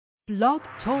Blog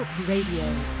Talk Radio.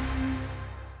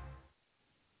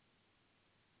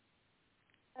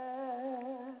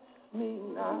 Me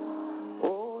not,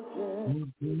 oh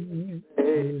Savior,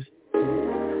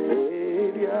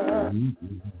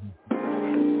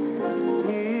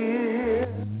 hear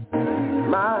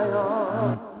my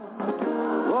arms,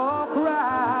 oh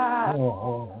cry,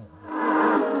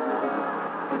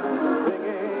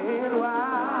 singing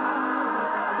wild,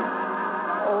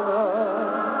 oh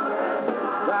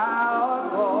thou art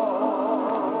calling,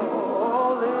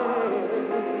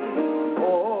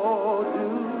 oh do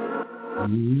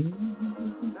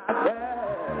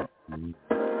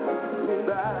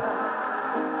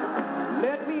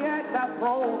let me at thy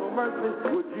throne of mercy.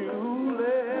 Would you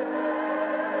let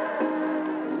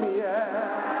me at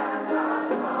thy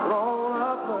throne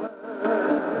of mercy?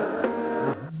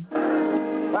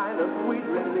 Find a sweet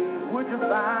relief. Would you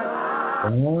find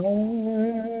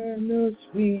a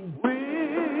sweet relief?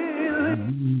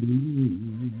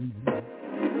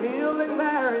 Kneeling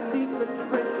there in deep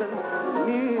contrition.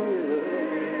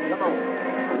 Come on,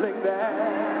 lick that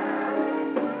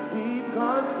deep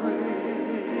contrition.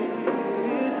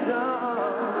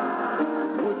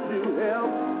 Would you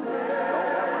help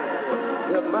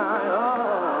my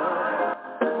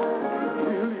unbelief?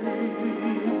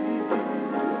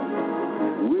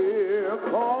 We're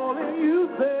calling you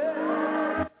there.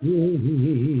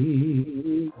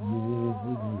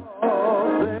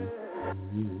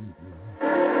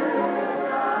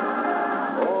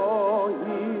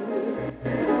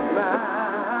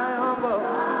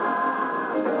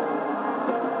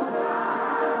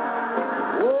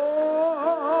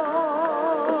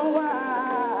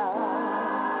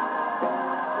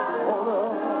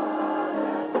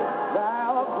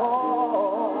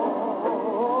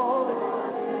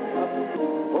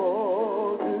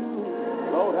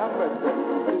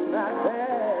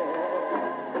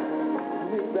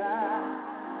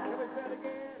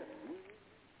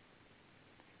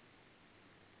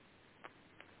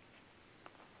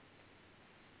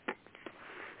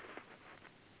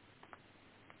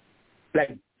 Like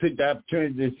to take the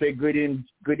opportunity to say good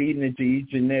evening to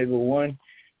each and every one.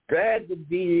 Glad to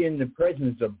be in the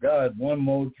presence of God one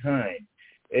more time.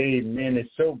 Amen.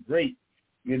 It's so great,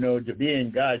 to be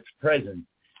in God's presence.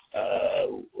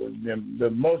 The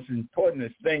most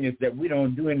important thing is that we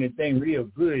don't do anything real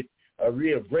good or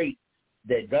real great,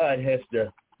 that God has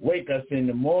to wake us in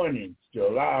the mornings to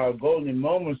allow our golden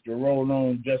moments to roll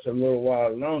on just a little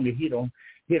while longer. He don't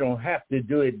have to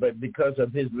do it, but because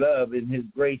of his love and his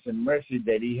grace and mercy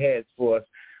that he has for us,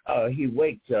 he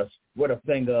wakes us with a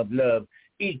finger of love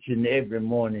each and every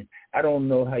morning. I don't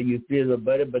know how you feel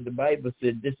about it, but the Bible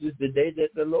said this is the day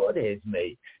that the Lord has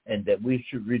made, and that we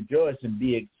should rejoice and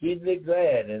be exceedingly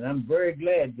glad. And I'm very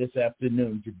glad this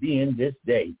afternoon to be in this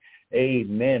day.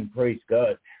 Amen. Praise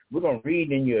God. We're going to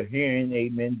read in your hearing,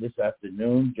 amen, this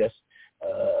afternoon, just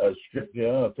a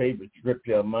scripture, a favorite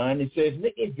scripture of mine. It says,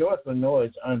 make a joyful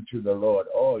noise unto the Lord,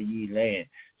 all ye land.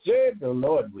 Serve the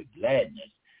Lord with gladness.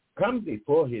 Come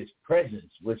before his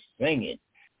presence with singing.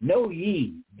 Know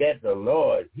ye that the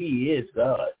Lord, he is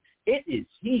God. It is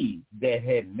he that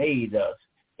hath made us,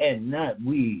 and not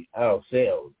we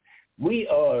ourselves. We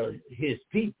are his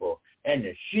people and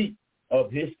the sheep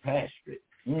of his pasture.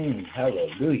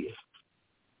 Hallelujah.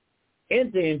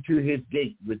 Enter into his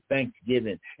gate with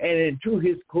thanksgiving, and into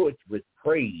his courts with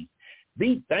praise.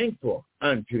 Be thankful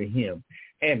unto him,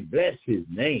 and bless his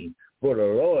name, for the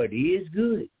Lord is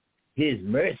good. His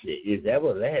mercy is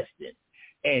everlasting,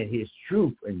 and his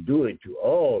truth endureth to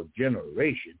all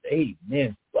generations.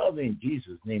 Amen. Father, in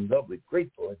Jesus' name, Lord, we're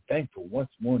grateful and thankful once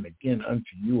more and again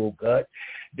unto you, oh God,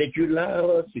 that you allow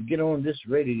us to get on this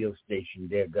radio station,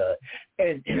 dear God,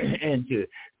 and to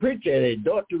preach an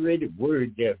adulterated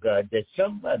word, dear God, that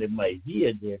somebody might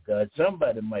hear, dear God.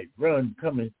 Somebody might run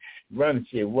and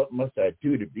say, what must I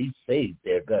do to be saved,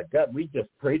 dear God? God, we just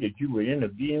pray that you would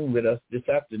intervene with us this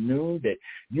afternoon, that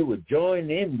you would join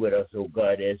in with us, oh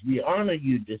God, as we honor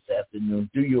you this afternoon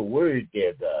through your word,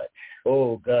 dear God.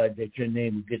 Oh, God, that your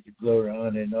name will get the glory,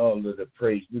 honor, and all of the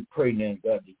praise. We pray now,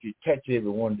 God, that you touch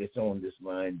everyone that's on this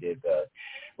line, dear God.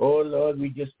 Oh, Lord, we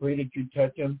just pray that you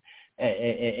touch them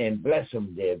and bless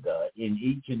them, dear God, in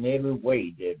each and every way,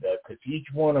 dear God, because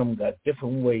each one of them got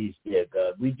different ways, dear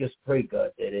God. We just pray,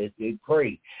 God, that as they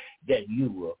pray, that you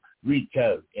will reach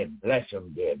out and bless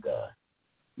them, dear God.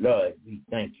 Lord, we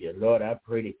thank you. Lord, I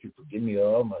pray that you forgive me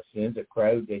all my sins. I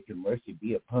cry out that your mercy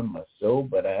be upon my soul.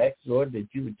 But I ask, Lord, that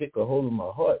you would take a hold of my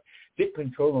heart, take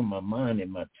control of my mind and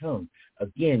my tongue.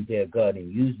 Again, dear God,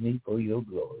 and use me for your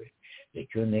glory. That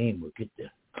your name will get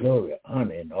the glory,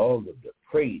 honor, and all of the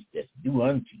praise that's due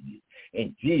unto you.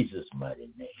 In Jesus' mighty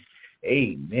name.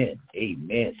 Amen.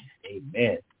 Amen.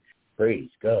 Amen. Praise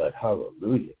God.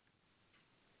 Hallelujah.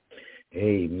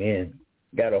 Amen.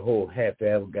 Got a whole half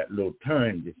hour, got a little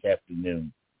time this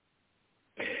afternoon.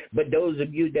 But those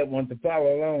of you that want to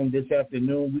follow along this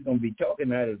afternoon, we're going to be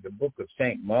talking out of the book of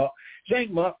St. Mark.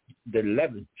 St. Mark, the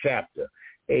 11th chapter.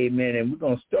 Amen. And we're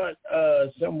going to start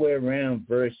somewhere around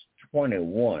verse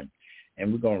 21.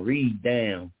 And we're going to read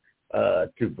down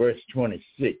to verse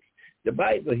 26. The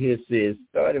Bible here says,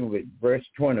 starting with verse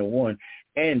 21,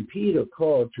 and Peter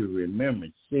called to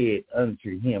remembrance, said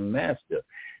unto him, Master,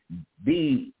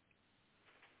 be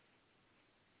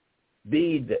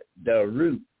the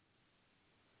root.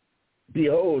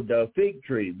 Behold, the fig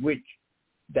tree which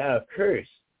thou cursed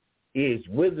is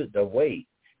withered away.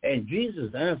 And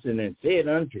Jesus answered and said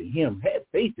unto him, have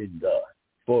faith in God,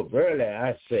 for verily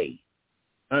I say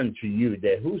unto you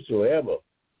that whosoever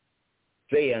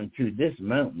say unto this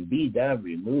mountain, be thou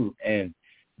removed, and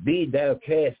be thou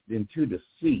cast into the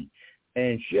sea,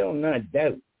 and shall not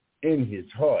doubt in his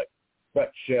heart,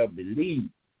 but shall believe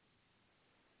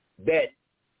that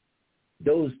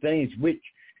those things which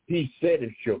he said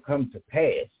it shall come to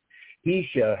pass, he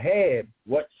shall have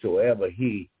whatsoever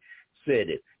he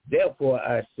saideth. Therefore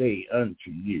I say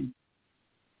unto you,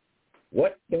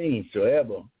 what things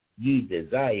soever ye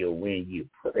desire when ye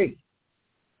pray,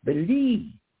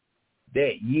 believe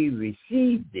that ye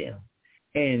receive them,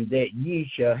 and that ye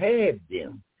shall have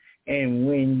them. And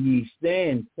when ye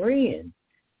stand praying,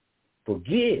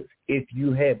 forgive if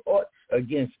you have aught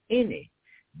against any,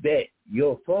 that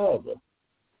your Father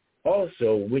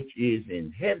also which is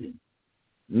in heaven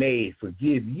may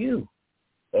forgive you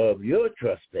of your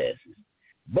trespasses.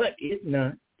 But if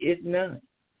not,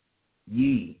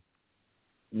 ye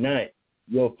not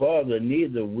your Father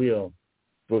neither will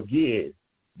forgive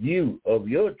you of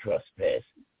your trespasses.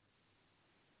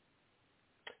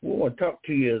 We want to talk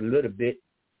to you a little bit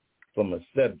from a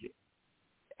subject.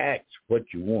 Ask what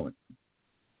you want.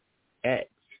 Ask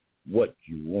what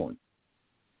you want.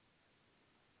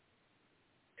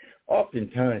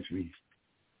 Oftentimes we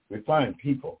find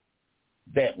people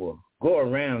that will go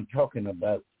around talking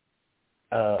about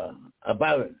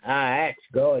I ask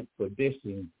God for this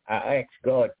and I ask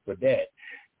God for that.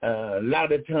 A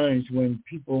lot of times when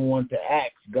people want to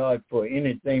ask God for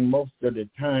anything, most of the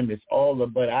time it's all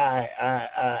about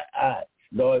I.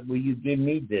 Lord, will you give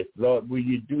me this? Lord, will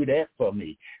you do that for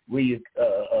me? Will you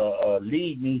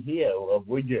lead me here? Or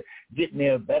will you get me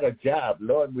a better job?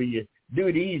 Lord, will you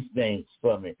do these things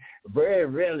for me? Very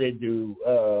rarely do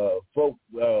folk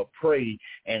pray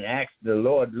and ask the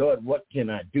Lord, Lord, what can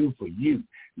I do for you?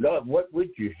 Lord, what would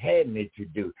you have me to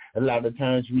do? A lot of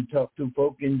times we talk to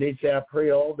folk and they say, I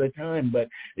pray all the time, but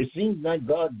it seems like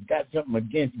God's got something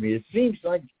against me. It seems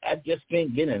like I just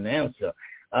can't get an answer.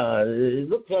 It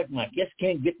looks like I just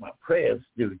can't get my prayers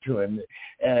through to him.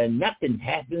 Nothing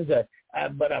happens,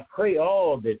 but I pray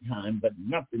all the time, but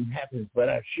nothing happens. But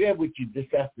I share with you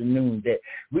this afternoon that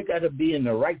we got to be in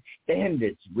the right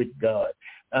standards with God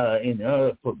in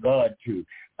order for God to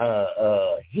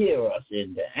hear us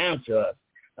and to answer us.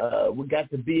 We got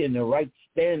to be in the right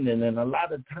standing, and a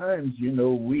lot of times,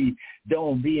 we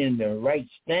don't be in the right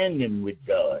standing with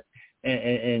God.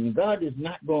 And God is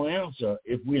not going to answer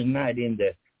if we're not in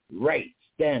the right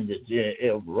standards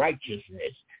of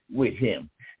righteousness with him.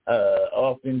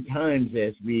 Oftentimes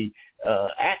as we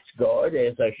ask God,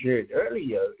 as I shared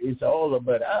earlier, it's all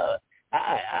about I.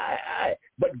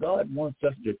 But God wants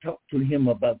us to talk to him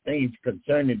about things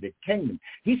concerning the kingdom.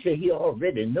 He said he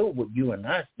already knows what you and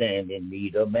I stand in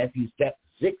need of. Matthew chapter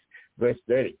 6, verse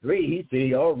 33, he said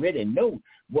he already knows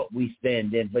what we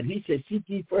stand in. But he said, seek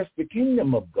ye first the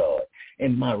kingdom of God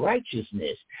and my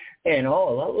righteousness, and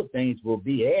all other things will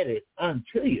be added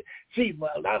unto you. See,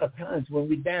 a lot of times when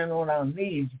we're down on our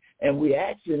knees and we're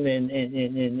asking and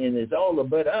it's all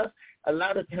about us, a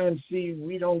lot of times, see,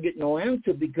 we don't get no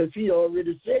answer because he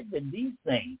already said that these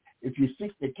things, if you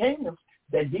seek the kingdom,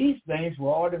 that these things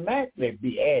will automatically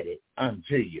be added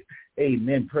unto you.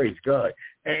 Amen. Praise God.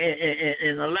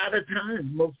 And a lot of times,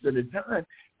 most of the time,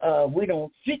 we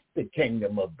don't seek the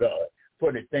kingdom of God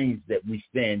for the things that we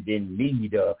stand in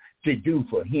need of to do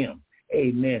for him.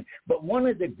 Amen. But one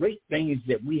of the great things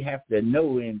that we have to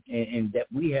know and that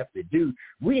we have to do,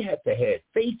 we have to have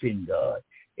faith in God.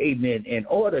 Amen. In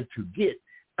order to get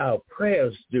our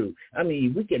prayers through. I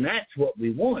mean, we can ask what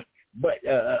we want, but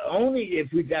only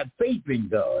if we got faith in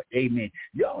God. Amen.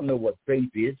 Y'all know what faith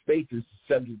is. Faith is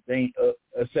a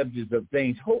subject of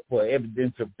things hoped for,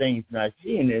 evidence of things not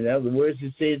seen. In other words,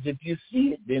 it says if you see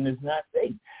it, then it's not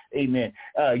faith. Amen.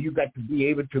 You got to be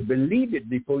able to believe it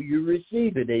before you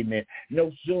receive it. Amen.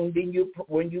 No sooner than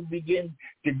when you begin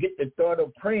to get the thought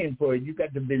of praying for it, you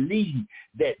got to believe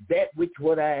that which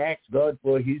what I ask God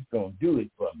for, he's going to do it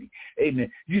for me.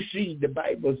 Amen. You see, the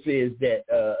Bible says that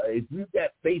if you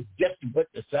got faith just about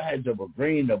the size of a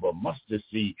grain of a mustard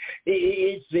seed,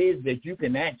 it says that you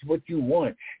can ask what you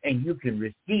want and you can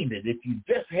receive it if you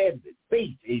just have the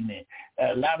faith. Amen.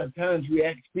 A lot of times we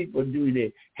ask people, do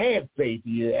they have faith?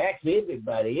 You ask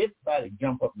everybody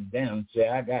jump up and down and say,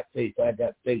 I got faith, I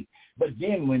got faith. But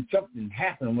then when something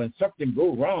happens, when something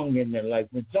go wrong in their life,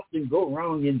 when something go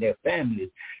wrong in their families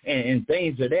and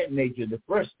things of that nature, the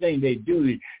first thing they do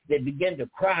is they begin to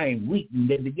cry and weep, and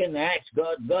they begin to ask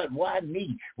God, why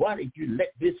me? Why did you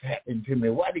let this happen to me?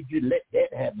 Why did you let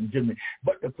that happen to me?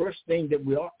 But the first thing that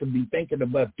we ought to be thinking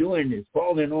about doing is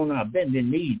falling on our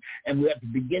bending knees, and we have to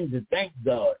begin to thank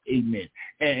God. Amen.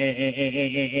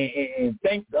 And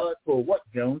thank God for what,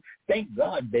 Joan? Thank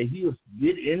God that he was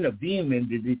intervening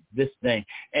into this thing,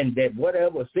 and that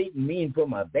whatever Satan means for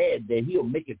my bad, that he'll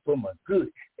make it for my good.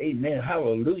 Amen.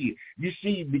 Hallelujah. You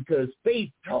see, because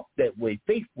faith talks that way.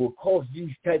 Faith will cause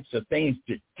these types of things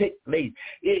to take place.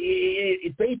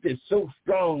 Faith is so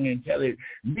strong until it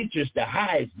reaches the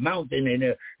highest mountain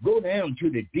and go down to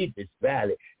the deepest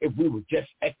valley if we would just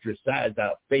exercise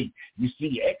our faith. You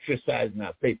see, exercising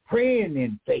our faith, praying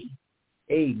in faith.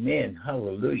 Amen.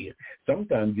 Hallelujah.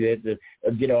 Sometimes you have to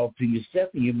get off to yourself,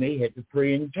 and you may have to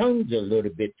pray in tongues a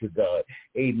little bit to God.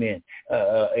 Amen.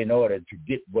 In order to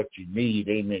get what you need.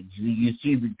 Amen. You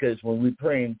see, because when we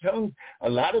pray in tongues, a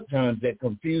lot of times that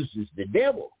confuses the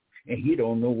devil. And he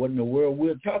don't know what in the world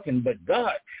we're talking, but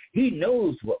God, he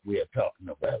knows what we're talking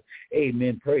about.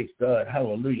 Amen. Praise God.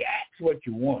 Hallelujah. Ask what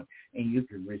you want, and you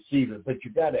can receive it. But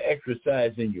you got to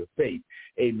exercise in your faith.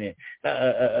 Amen.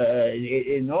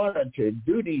 In order to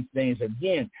do these things,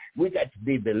 again, we got to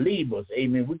be believers.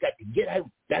 Amen. We got to get out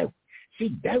doubt. See,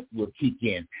 doubt will kick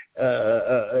in.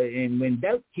 And when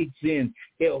doubt kicks in,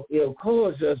 it'll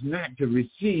cause us not to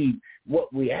receive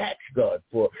what we ask God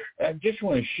for. I just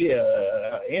want to share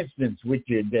an instance with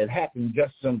you that happened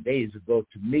just some days ago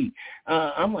to me.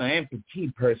 I'm an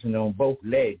amputee person on both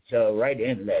legs, right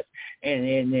and left.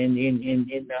 And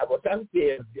I was out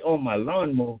there on my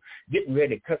lawnmower getting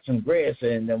ready to cut some grass,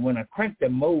 and when I cranked the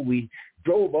mower, we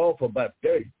drove off about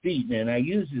 30 feet, and I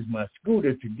uses my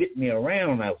scooter to get me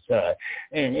around outside.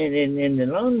 And the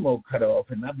lawnmower cut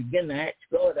off, and I began to ask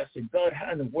God. I said, God,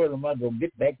 how in the world am I going to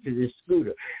get back to this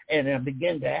scooter? And I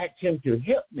began to ask him to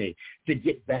help me to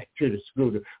get back to the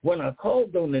scooter. When I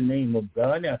called on the name of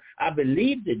God, I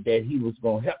believed that he was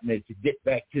going to help me to get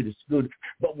back to the scooter.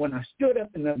 But when I stood up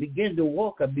and I began to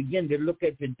walk, I began to look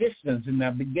at the distance, and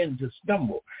I began to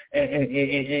stumble.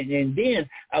 And then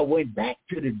I went back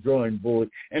to the drawing board.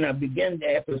 And I began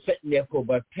to, after sitting there for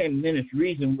about 10 minutes,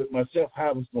 reason with myself how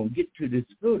I was going to get to the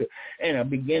scooter. And I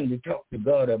began to talk to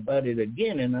God about it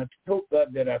again. And I told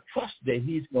God that I trust that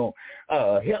he's going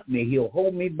to help me. He'll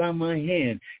hold me by my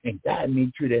hand and guide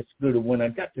me to that scooter. When I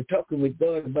got to talking with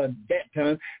God about that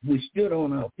time, we stood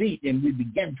on our feet and we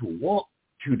began to walk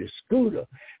to the scooter.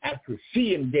 I could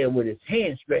see him there with his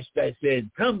hand stretched. I said,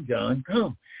 come, John,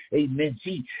 come. Amen.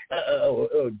 See,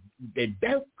 the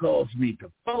doubt caused me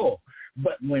to fall.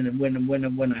 But when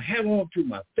I held on to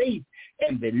my faith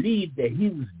and believed that he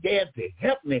was there to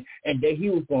help me and that he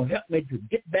was going to help me to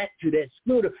get back to that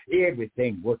scooter,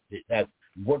 everything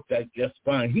worked out just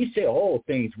fine. He said all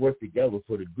things work together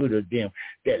for the good of them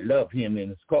that love him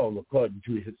and is called according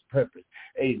to his purpose.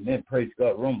 Amen. Praise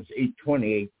God. Romans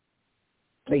 8:28.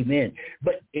 Amen.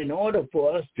 But in order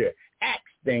for us to ask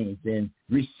things and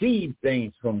receive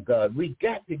things from God, we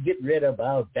got to get rid of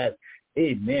our doubt.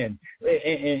 Amen.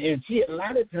 And see, a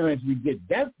lot of times we get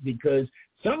doubt because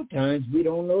sometimes we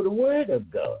don't know the word of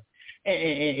God.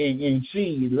 And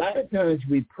see, a lot of times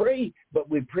we pray, but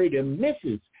we pray to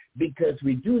misses because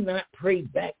we do not pray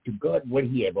back to God what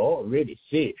he have already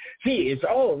said. See, it's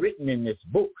all written in this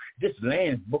book, this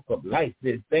Lamb's book of life,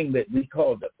 this thing that we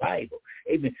call the Bible.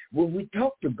 Amen. When we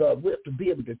talk to God, we have to be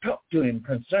able to talk to him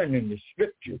concerning the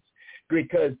scriptures.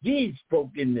 Because these folk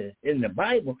in the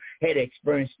Bible had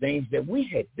experienced things that we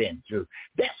had been through.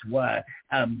 That's why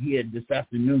I'm here this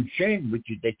afternoon sharing with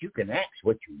you that you can ask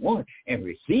what you want and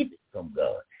receive it from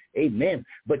God. Amen.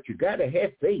 But you got to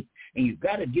have faith, and you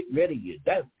got to get rid of your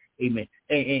doubt. Amen.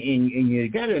 And you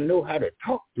got to know how to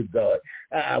talk to God.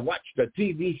 I watched a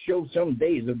TV show some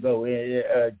days ago,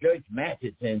 Judge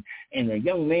Mathis, and a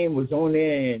young man was on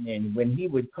there, and when he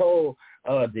would call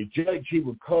the judge, he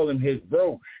would call him his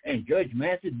bro, and Judge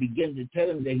Mathis began to tell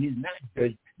him that he's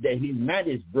not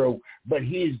his bro, but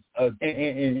he's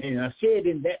and I said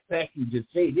in that passage to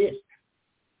say this.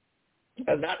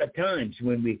 A lot of times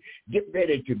when we get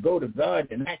ready to go to God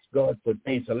and ask God for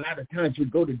things, a lot of times we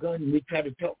go to God and we try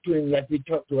to talk to him like we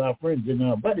talk to our friends and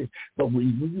our buddies. But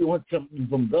when we want something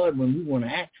from God, when we want to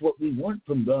ask what we want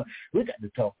from God, we got to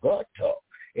talk God talk.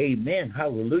 Amen.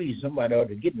 Hallelujah. Somebody ought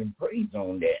to give him praise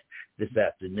on that this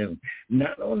afternoon.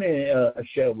 Not only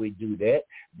shall we do that,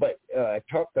 but I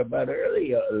talked about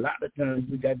earlier, a lot of times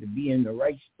we got to be in the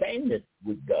right standard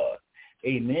with God.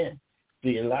 Amen.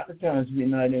 See, a lot of times we're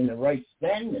not in the right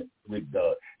standard with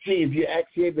God. See, if you ask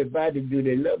everybody, do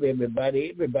they love everybody?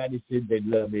 Everybody says they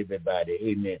love everybody.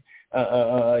 Amen.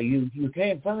 You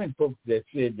can't find folks that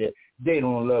said that they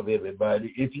don't love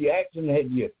everybody. If you ask them,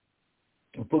 have you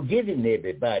forgiven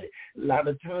everybody? A lot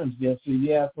of times they'll say,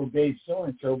 yeah, I forgave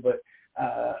so-and-so, but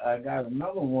I got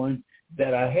another one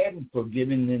that I hadn't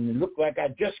forgiven, and it looked like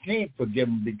I just can't forgive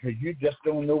them because you just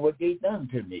don't know what they done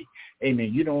to me.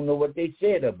 Amen. You don't know what they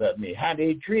said about me, how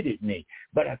they treated me.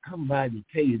 But I come by to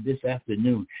tell you this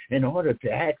afternoon, in order to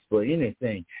ask for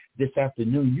anything this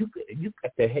afternoon, you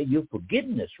got to have your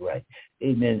forgiveness right.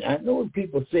 Amen. I know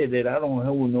people say that I don't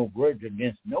hold no grudge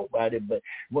against nobody, but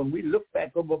when we look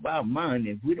back over our mind,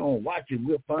 if we don't watch it,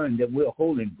 we'll find that we're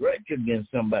holding grudge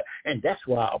against somebody. And that's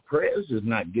why our prayers is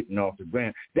not getting off the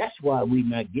ground. That's why we're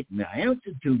not getting the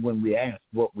answer to when we ask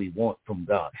what we want from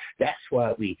God. That's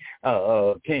why we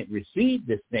can't receive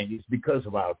this thing. It's because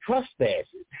of our trespasses,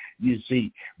 you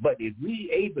see. But if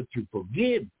we able to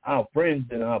forgive our friends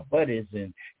and our buddies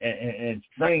and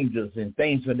strangers and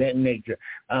things of that nature,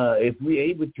 if we're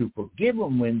able to forgive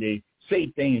them when they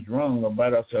say things wrong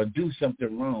about us or do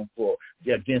something wrong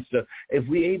against us, if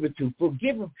we're able to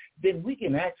forgive them, then we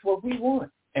can ask what we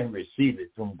want and receive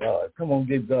it from God. Come on,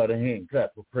 give God a hand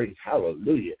clap for praise.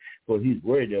 Hallelujah. For he's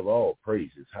worthy of all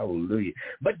praises. Hallelujah.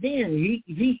 But then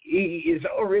he is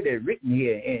already written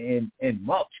here in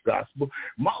Mark's gospel.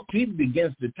 Mark, he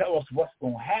begins to tell us what's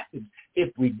going to happen if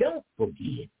we don't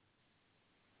forgive.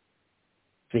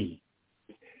 See,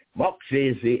 Mark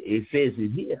says it says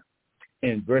it here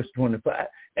in verse 25.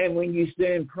 And when you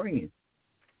stand praying,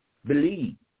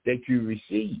 believe that you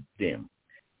receive them.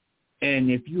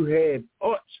 And if you have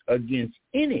ought against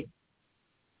any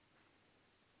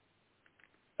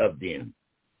of them,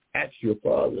 ask your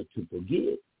Father to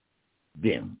forgive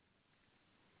them.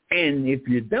 And if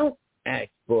you don't ask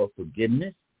for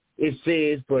forgiveness, it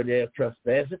says for their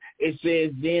trespasses, it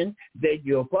says then that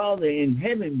your Father in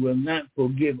heaven will not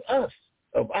forgive us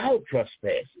of our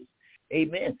trespasses.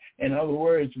 Amen. In other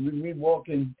words, when we walk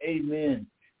in, amen,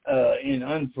 in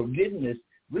unforgiveness,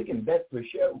 we can bet for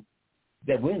sure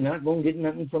that we're not going to get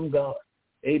nothing from God.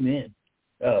 Amen.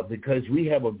 Because we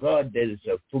have a God that is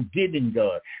a forgiving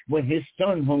God. When his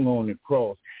son hung on the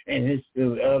cross and his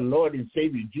Lord and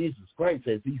Savior Jesus Christ,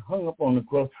 as he hung up on the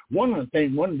cross, one of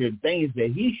the things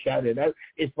that he shouted out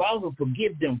is, Father,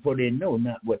 forgive them, for they know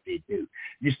not what they do.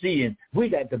 You see, and we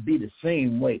got to be the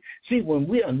same way. See, when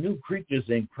we are new creatures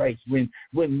in Christ, when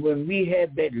we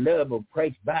have that love of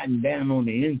Christ biting down on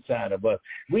the inside of us,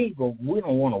 we don't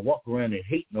want to walk around and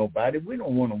hate nobody. We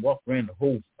don't want to walk around and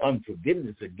hold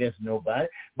unforgiveness against nobody.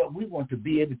 But we want to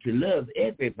be able to love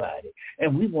everybody,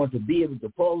 and we want to be able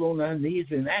to fall on our knees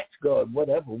and ask God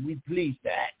whatever we please to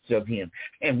ask of him,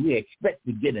 and we expect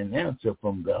to get an answer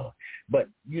from God. But,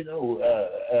 you know,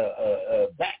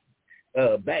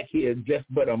 back here just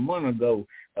but a month ago,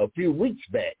 a few weeks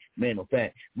back, matter of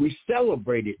fact, we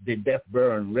celebrated the death,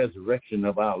 burial, and resurrection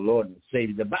of our Lord and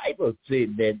Savior. The Bible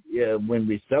said that when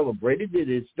we celebrated it,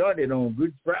 it started on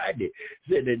Good Friday.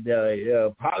 Said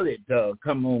that Pilate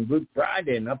come on Good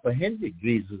Friday and apprehended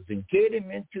Jesus and carried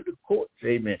him into the courts.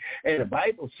 Amen. And the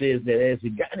Bible says that as he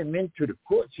got him into the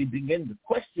courts, he began to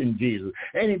question Jesus,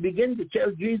 and he began to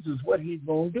tell Jesus what he's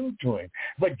going to do to him.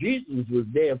 But Jesus was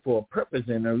there for a purpose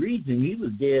and a reason. He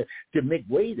was there to make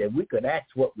way that we could ask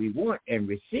what we want and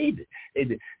receive it.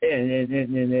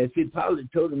 And as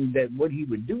Pilate told him that what he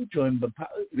would do to him, but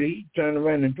he turned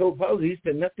around and told Pilate, he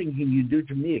said, nothing can you do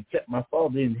to me except my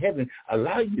Father in heaven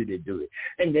allow you to do it.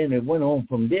 And then it went on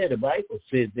from there. The Bible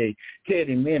says they carried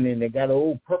him in and they got an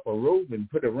old purple robe and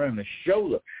put it around his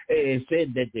shoulder. And it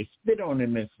said that they spit on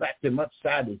him and slapped him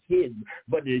upside his head,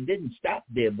 but it didn't stop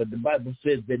there. But the Bible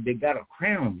says that they got a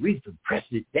crown wreath and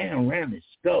pressed it down around his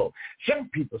skull. Some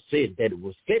people said that it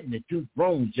was 72 thrones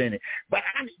thrones in it. But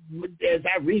as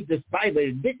I read this Bible,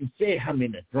 it didn't say how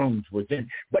many thrones was in it,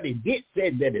 but it did say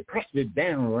that it pressed it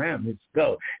down around his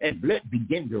skull, and blood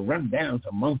began to run down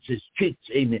amongst his cheeks,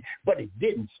 amen. But it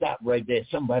didn't stop right there.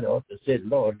 Somebody ought to say,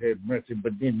 Lord, have mercy,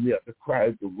 but then we ought to cry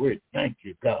out the word, thank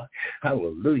you, God.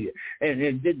 Hallelujah. And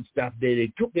it didn't stop there.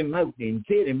 They took him out and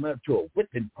carried him out to a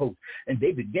whipping post, and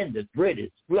they began to thread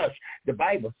his flesh. The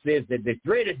Bible says that they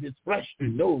threaded his flesh to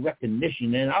no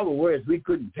recognition. In other words, we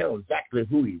couldn't tell exactly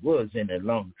who he was any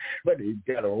longer. But he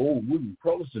got an old wooden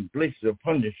cross and placed it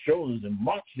upon his shoulders and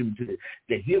marched him to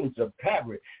the hills of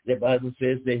Calvary. The Bible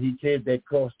says that he carried that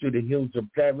cross to the hills of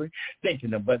Calvary,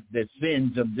 thinking about the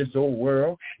sins of this old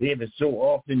world. Every so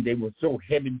often they were so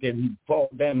heavy that he'd fall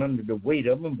down under the weight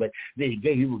of them, but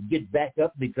he would get back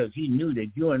up because he knew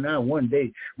that you and I one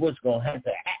day was going to have to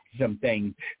act some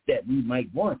things that we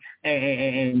might want,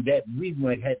 and that we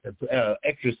might have to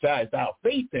exercise our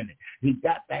faith in it. He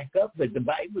got back up, but the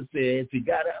Bible says he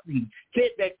got up, he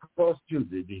carried that cross to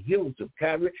the hills of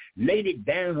Calvary, laid it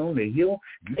down on the hill,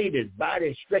 laid his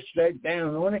body stretched right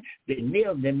down on it. They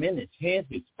nailed him in his hands,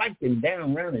 they spiked him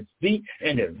down around his feet,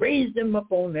 and they raised him up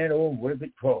on that old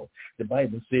rugged cross. The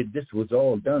Bible said this was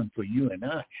all done for you and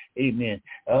I. Amen.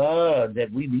 That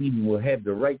we even will have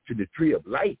the right to the tree of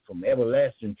life from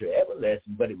everlasting to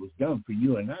everlasting, but it was done for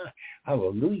you and I.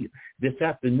 Hallelujah. This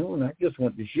afternoon, I just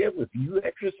want to share with you,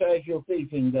 exercise your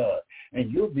faith in God,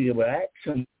 and you'll be able to act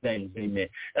some things. Amen.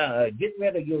 Get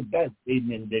rid of your doubt,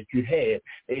 amen, that you have.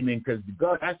 Amen, because the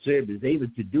God I serve is able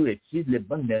to do exceedingly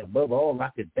abundantly above all I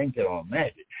could think or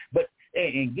imagine. But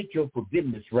and get your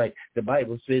forgiveness right. The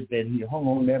Bible said that he hung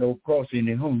on that old cross, and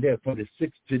he hung there from the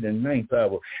 6th to the 9th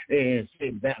hour. And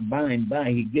said that by and by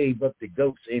he gave up the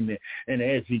ghost, amen. And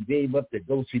as he gave up the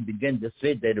ghost, he began to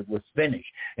say that it was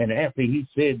finished. And after he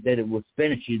said that it was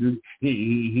finished,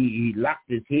 he locked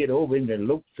his head over in the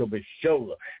loops of his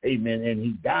shoulder, amen. And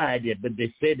he died. But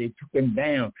they said they took him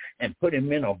down and put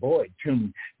him in a void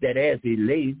tomb, that as he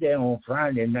laid there on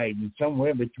Friday night, and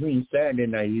somewhere between Saturday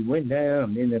night, he went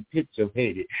down in the pits of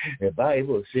Hades. The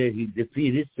Bible said he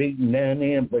defeated Satan down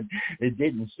there, but it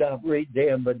didn't stop right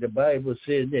there. But the Bible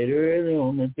said that early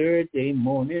on the third day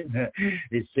morning,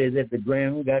 it said that the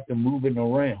ground got to moving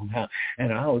around.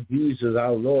 And our Jesus,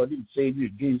 our Lord and Savior,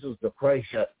 Jesus the Christ,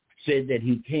 said that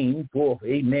he came forth,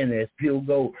 amen, as pure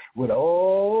gold with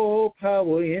all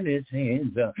power in his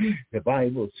hands. The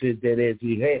Bible said that as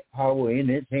he had power in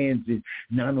his hands,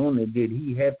 not only did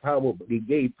he have power, but he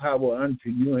gave power unto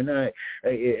you and I,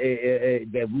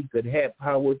 that we could have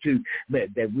power too,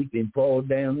 that we can fall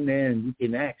down there and we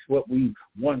can ask what we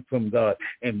want from God,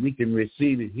 and we can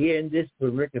receive it. Here in this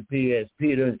pericope, as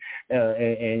Peter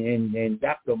and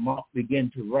Dr. Mark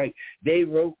began to write, they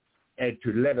wrote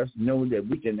to let us know that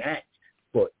we can act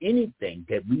for anything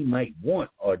that we might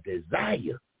want or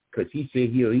desire, because he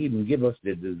said he'll even give us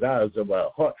the desires of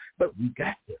our heart. But we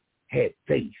got to have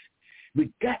faith.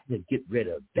 We got to get rid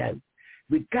of doubt.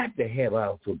 We got to have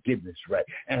our forgiveness right.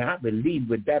 And I believe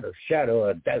without a shadow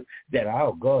of doubt that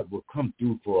our God will come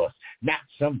through for us. Not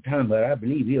sometime, but I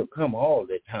believe he'll come all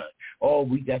the time. All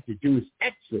we got to do is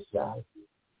exercise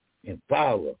and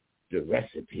follow the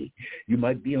recipe. You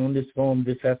might be on this phone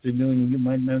this afternoon and you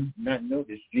might not know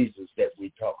this Jesus that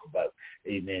we talk about.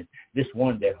 Amen. This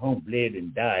one that hung, bled,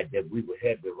 and died, that we would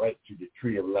have the right to the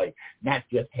tree of life. Not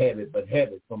just have it, but have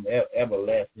it from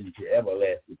everlasting to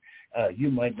everlasting. You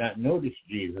might not know this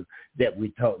Jesus that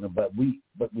we're talking about,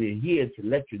 but we're here to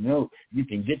let you know you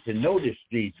can get to know this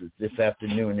Jesus this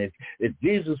afternoon. If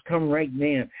Jesus come right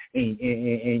now and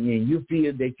you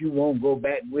feel that you won't go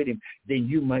back with him, then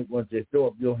you might want to throw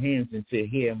up your hands and say,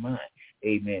 here am I.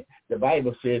 Amen. The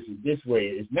Bible says it this way.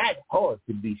 It's not hard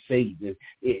to be saved.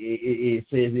 It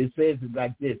says it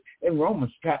like this. In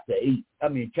Romans chapter 10,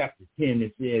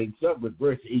 it says, start with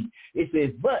verse 8. It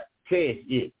says, but says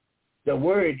it, the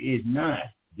word is nigh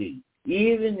thee,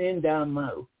 even in thy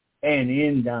mouth and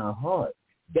in thy heart.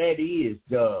 That is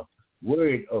the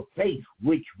word of faith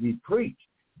which we preach,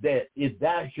 that if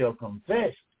thou shalt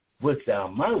confess with thy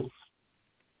mouth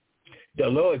the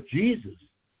Lord Jesus,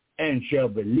 and shall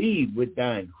believe with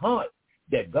thine heart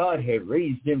that God had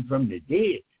raised him from the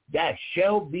dead, thou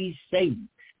shalt be saved.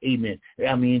 Amen.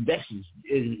 I mean,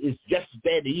 it's just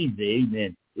that easy.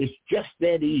 Amen. It's just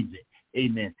that easy.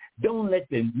 Amen. Don't let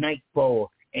the night fall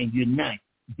and you not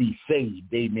be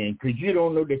saved. Amen. Because you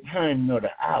don't know the time nor the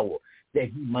hour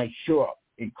that he might show up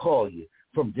and call you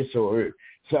from this earth.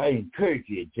 So I encourage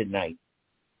you tonight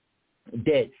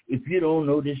that if you don't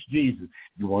know this Jesus,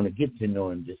 you want to get to know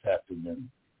him this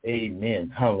afternoon. Amen.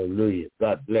 Hallelujah.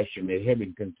 God bless you. May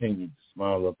heaven continue to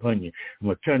smile upon you. I'm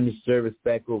going to turn this service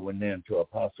back over now to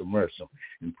Apostle Mercer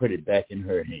and put it back in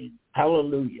her hands.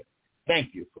 Hallelujah.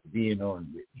 Thank you for being on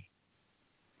with me.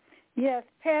 Yes,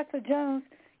 Pastor Jones,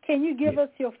 can you give us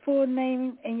your full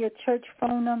name and your church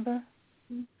phone number?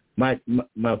 My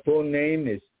full name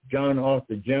is John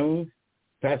Arthur Jones,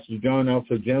 Pastor John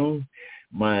Arthur Jones.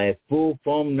 My full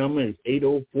phone number is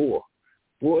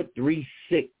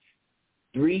 804-436-3885.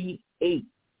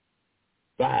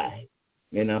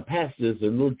 And our pastor is a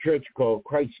little church called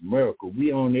Christ Miracle.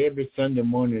 We on every Sunday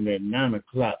morning at 9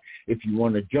 o'clock. If you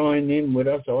want to join in with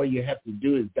us, all you have to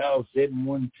do is dial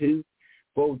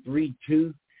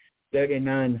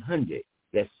 712-432-3900.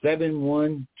 That's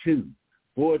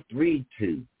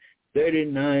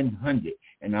 712-432-3900.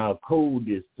 And our code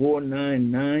is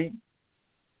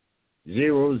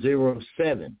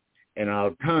 499007. And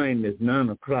our time is 9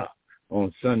 o'clock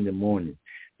on Sunday morning.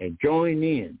 And join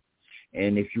in.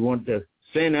 And if you want to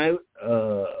send out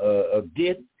a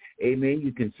gift, amen,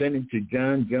 you can send it to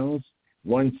John Jones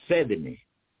 170,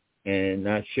 and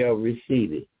I shall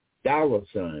receive it.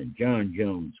 $ John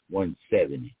Jones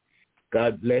 170.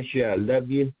 God bless you. I love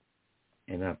you.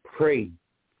 And I pray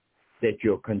that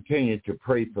you'll continue to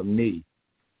pray for me,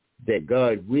 that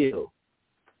God will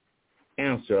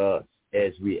answer us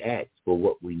as we ask for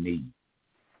what we need.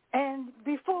 And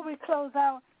before we close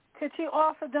out, could you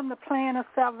offer them the plan of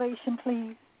salvation,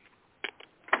 please?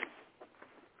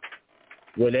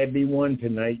 Will there be one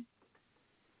tonight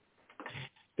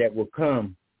that will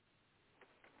come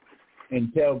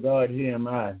and tell God, here am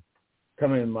I,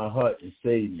 come in my heart and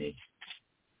save me?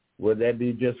 Will there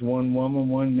be just one woman,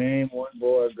 one man, one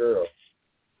boy or girl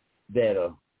that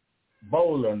are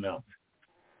bold enough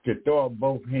to throw up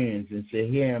both hands and say,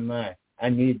 here am I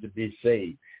need to be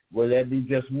saved? Will there be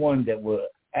just one that will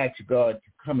ask God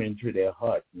to come into their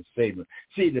heart and save them?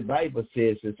 See, the Bible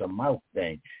says it's a mouth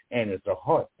thing and it's a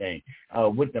heart thing.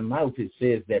 With the mouth, it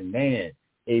says that man,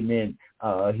 amen,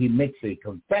 he makes a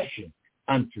confession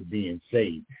unto being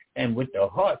saved. And with the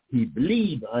heart, he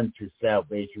believed unto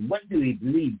salvation. What do he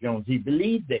believe, Jones? He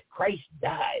believed that Christ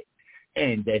died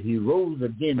and that he rose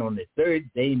again on the third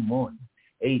day morning.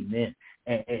 Amen.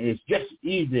 And it's just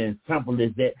easy and simple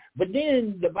as that. But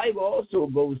then the Bible also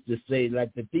goes to say,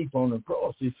 like the thief on the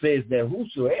cross, it says that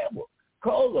whosoever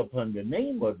call upon the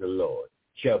name of the Lord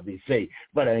shall be saved.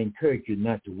 But I encourage you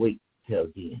not to wait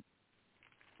till then,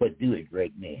 but do it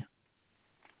right now.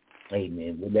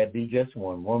 Amen. Will that be just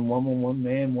one woman, one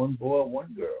man, one boy,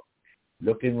 one girl?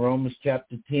 Look in Romans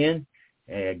chapter 10,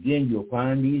 and again you'll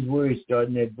find these words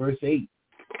starting at verse 8.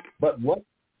 But what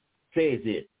says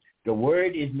it? The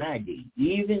word is nigh thee,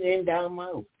 even in thy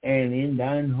mouth and in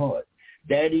thine heart.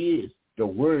 That is the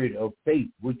word of faith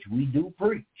which we do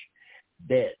preach,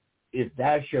 that if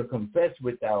thou shalt confess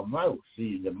with thy mouth,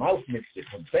 see, the mouth makes the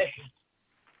confession,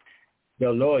 the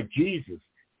Lord Jesus,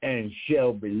 and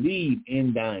shall believe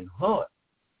in thine heart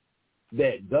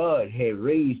that God had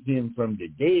raised him from the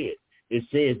dead, it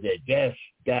says that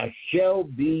thou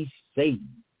shalt be saved.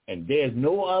 And there's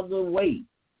no other way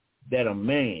that a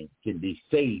man can be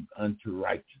saved unto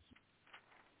righteousness,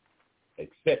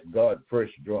 except God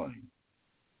first drawing him.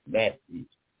 Matthew,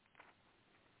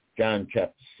 John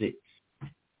chapter 6.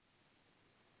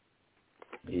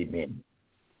 Amen.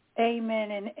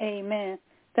 Amen and amen.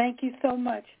 Thank you so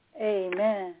much.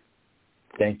 Amen.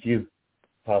 Thank you,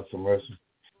 Apostle Mercer.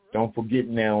 Don't forget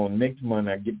now, on next month,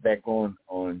 I get back on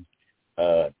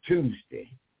Tuesday,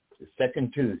 the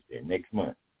second Tuesday next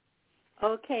month.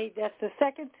 Okay, that's the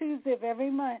second Tuesday of every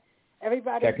month.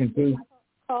 Everybody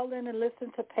call in and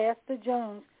listen to Pastor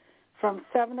Jones from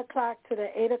 7 o'clock to the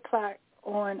 8 o'clock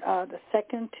on the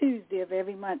second Tuesday of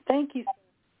every month. Thank you.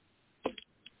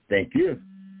 Thank you.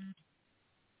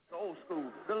 Old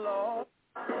school. The Lord.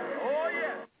 Oh,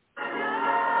 yeah.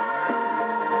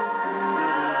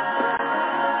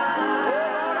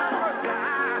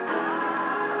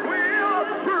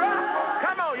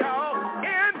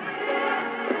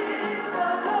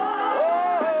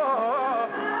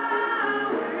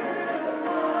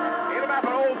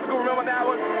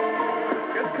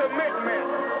 Commitment.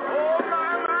 Oh, my.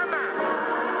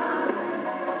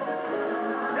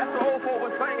 That's the old folk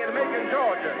was singing in Macon,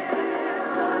 Georgia.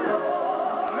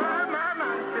 My.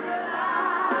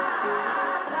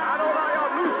 I know a lot of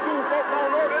y'all new school folks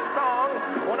don't know this song.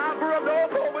 When I grew up, the old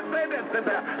folk would say this. They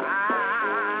say,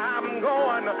 I'm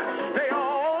going to stay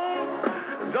on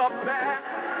the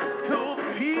battlefield.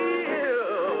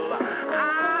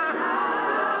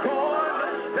 I'm going to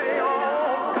stay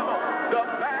on, come on, the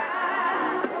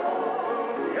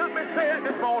battlefield. Help me say it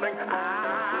this morning.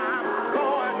 I'm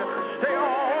going to stay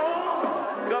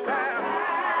on the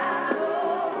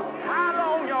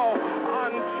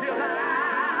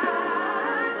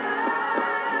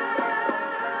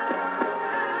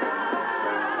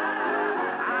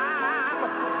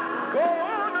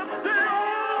gonna stay on.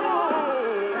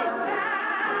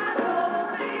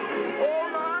 Oh,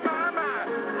 my.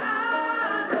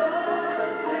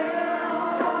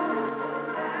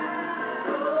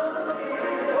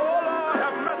 Oh, Lord,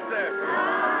 have mercy.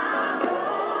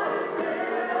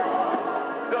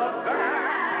 The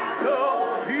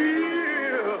battlefield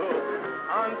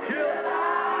until.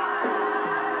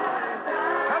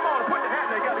 Come on, put your hand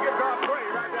there. You got to give God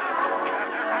praise right now.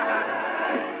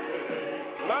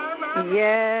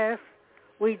 Yes,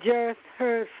 we just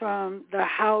heard from the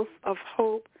House of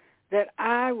Hope that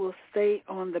I will stay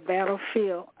on the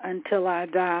battlefield until I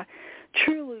die.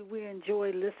 Truly, we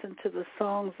enjoy listening to the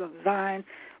songs of Zion.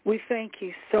 We thank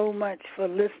you so much for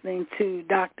listening to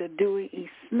Dr. Dewey E.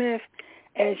 Smith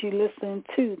as you listen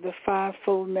to the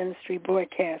Fivefold Ministry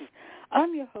broadcast.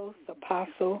 I'm your host,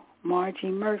 Apostle Margie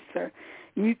Mercer.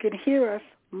 You can hear us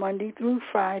Monday through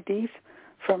Fridays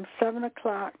from 7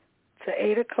 o'clock to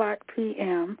 8 o'clock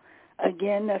p.m.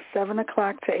 Again, that's 7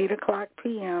 o'clock to 8 o'clock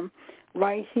p.m.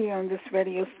 right here on this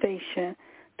radio station.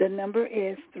 The number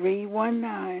is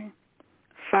 319-527-6036.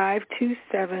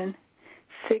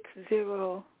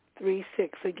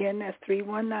 Again, that's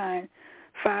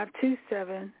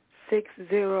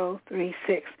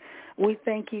 319-527-6036. We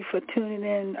thank you for tuning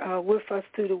in with us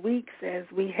through the weeks as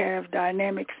we have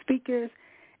dynamic speakers,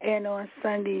 and on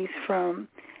Sundays from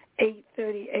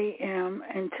 8:30 a.m.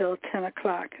 until 10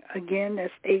 o'clock. Again,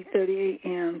 that's 8:30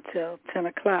 a.m. till 10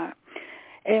 o'clock.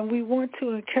 And we want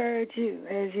to encourage you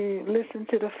as you listen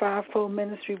to the Fivefold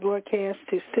Ministry broadcast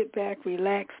to sit back,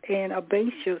 relax, and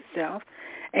abase yourself,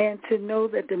 and to know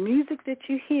that the music that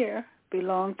you hear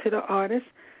belongs to the artist.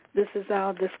 This is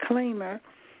our disclaimer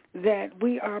that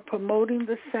we are promoting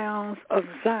the sounds of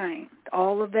Zion,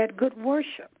 all of that good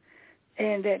worship,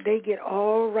 and that they get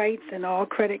all rights and all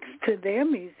credits to their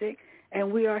music,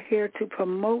 and we are here to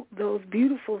promote those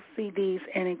beautiful CDs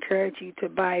and encourage you to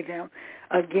buy them.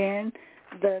 Again,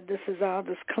 this is our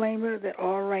disclaimer that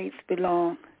all rights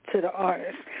belong to the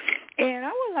artist. And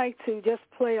I would like to just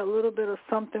play a little bit of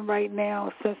something right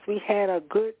now since we had a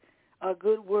good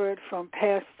word from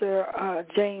Pastor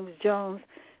James Jones.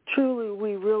 Truly,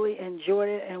 we really enjoyed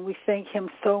it, and we thank him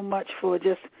so much for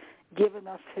just giving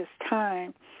us his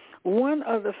time. One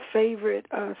of the favorite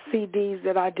CDs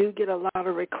that I do get a lot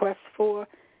of requests for,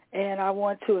 and I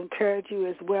want to encourage you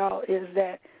as well, is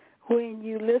that when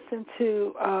you listen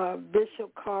to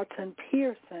Bishop Carlton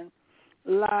Pearson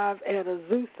live at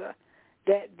Azusa,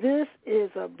 that this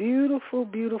is a beautiful,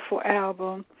 beautiful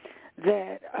album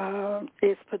that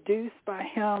is produced by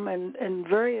him and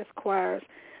various choirs.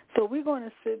 So we're going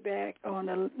to sit back on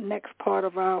the next part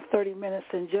of our 30 minutes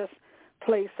and just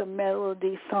play some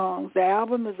melody songs. The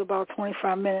album is about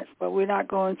 25 minutes, but we're not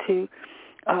going to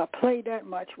play that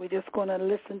much. We're just going to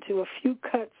listen to a few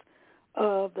cuts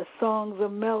of the Songs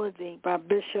of Melody by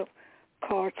Bishop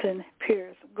Carlton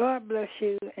Pierce. God bless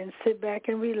you, and sit back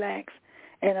and relax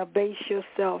and abase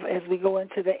yourself as we go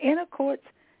into the inner courts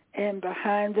and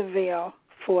behind the veil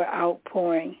for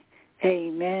outpouring.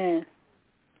 Amen.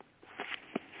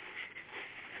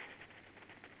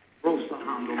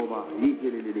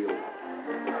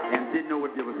 And didn't know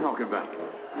what they were talking about.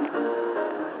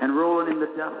 And rolling in the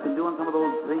dust and doing some of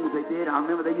those things they did. I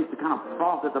remember they used to kind of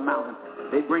froth at the mountain.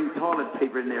 They'd bring toilet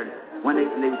paper in there when they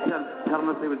would telling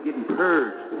us they was getting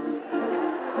purged.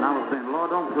 And I was saying, Lord,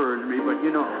 don't purge me, but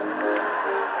you know.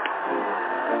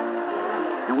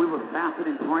 And we were fasting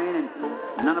and praying, and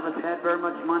none of us had very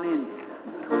much money, and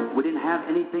we didn't have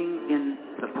anything in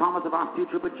the promise of our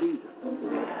future but Jesus.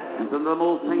 And some of the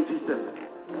old saints used to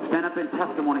stand up in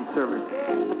testimony service.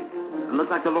 It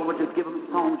looked like the Lord would just give them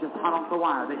songs just hot off the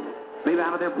wire. Maybe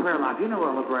out of their prayer life. You know,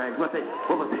 Ella Braggs, what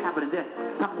was happening there.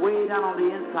 Something way down on the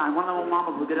inside. One of the old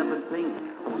mamas would get up and sing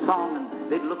a song, and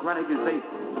they'd look right at you and say,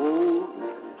 "Hold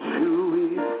to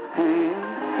his hand,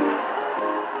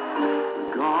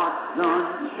 God's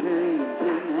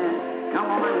unchanging hand." Come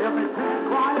on and help me sing it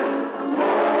quiet.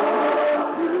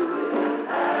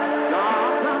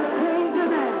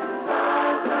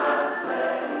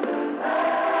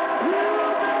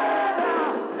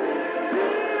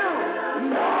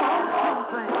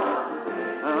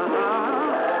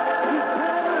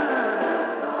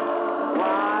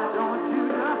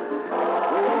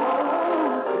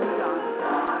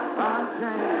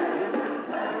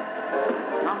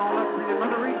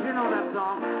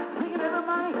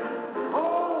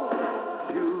 Hold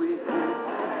to his hand,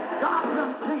 God's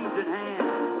unchanging hand.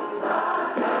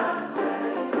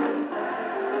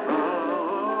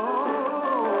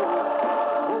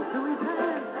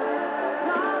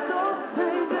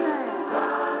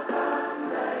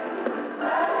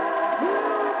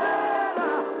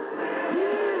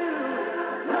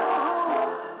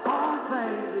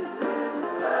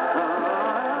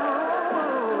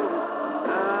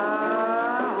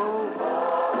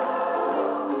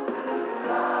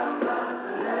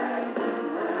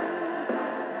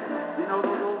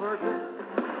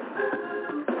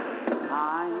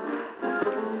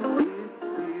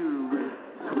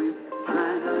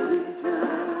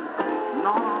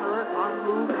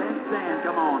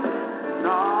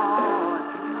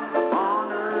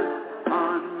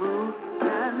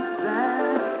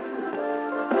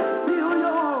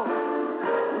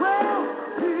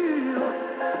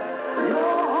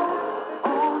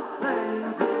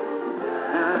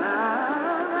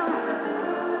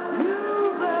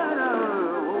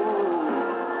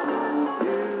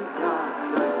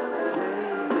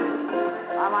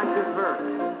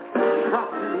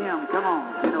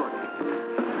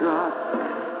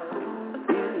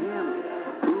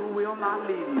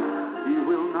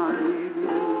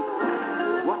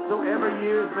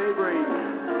 years may bring.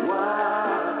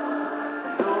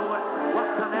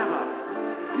 Whatsoever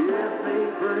years may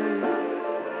bring.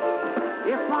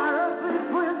 If my earthly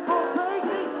friends forsake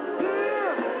me,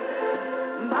 here,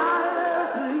 my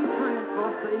earthly friends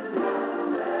forsake me,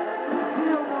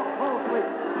 still more closely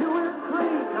to his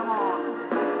cling. Come on.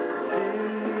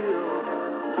 Still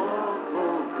more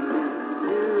closely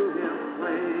to his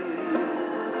cling.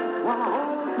 Well,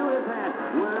 hold to his hand.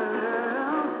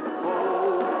 Well,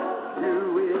 hold to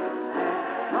his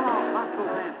hand. Come on, clap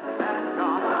those hands. And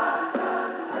God.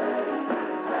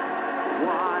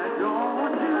 Why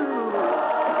don't you?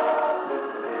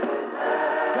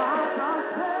 God,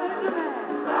 save you, man.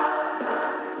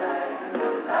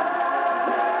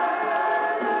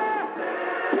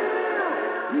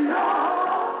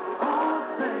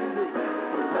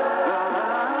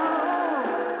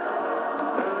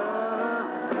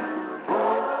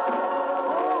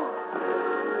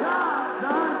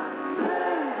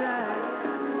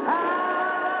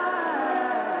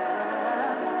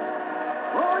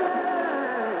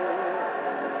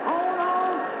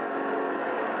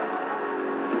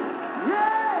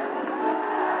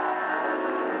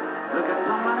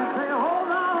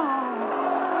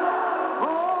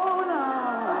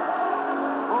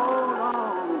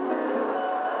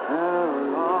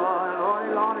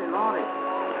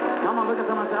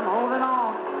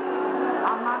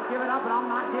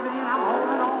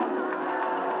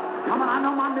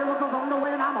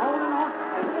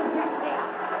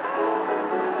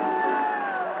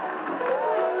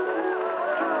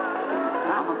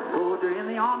 a soldier in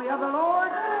the army. I'm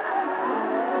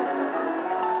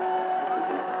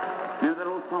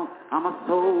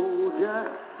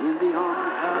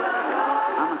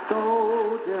a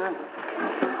soldier.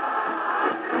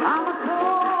 I'm a soldier. I'm a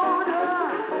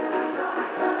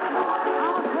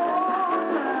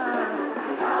soldier.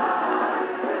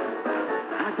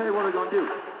 Let me tell you what we're going to do.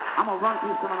 I'm going to run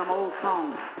through some of them old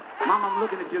songs. Mom, I'm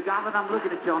looking at you. God, I'm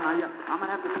looking at you now. I'm going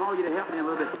to have to call you to help me a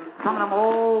little bit. Some of them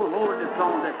old holiness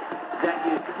songs that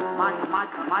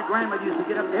my grandma used to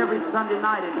get up every Sunday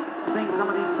night and sing some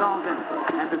of these songs,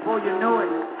 and before you know it,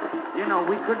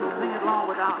 we couldn't sing it long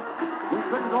without. We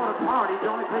couldn't go to parties. The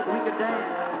only place we could dance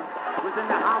was in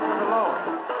the house of the Lord.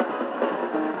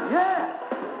 Yeah,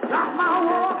 got my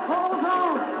war clothes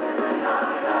on.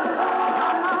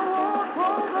 Got my war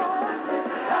clothes on.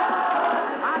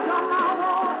 I got my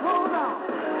war clothes on.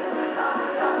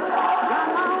 Got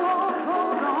my war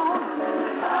clothes on.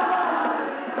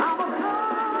 I'm a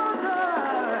soldier.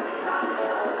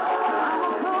 I'm a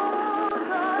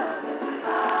soldier.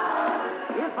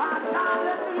 If I die,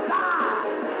 let me die.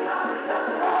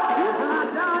 If I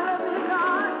die, let me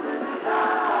die.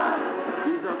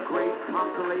 He's a great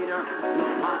consolator. He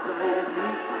consolated me.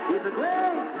 He's a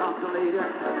great consolator.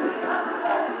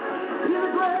 He's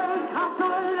a great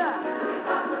consolator.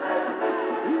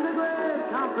 He's a great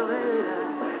consolator.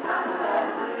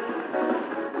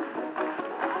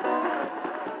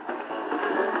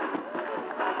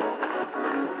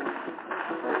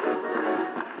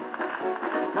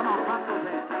 Come on, clap those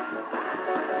hands.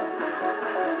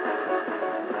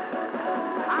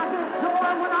 I get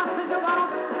joy when I think about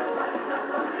it.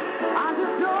 I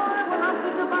get joy when I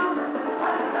think about it.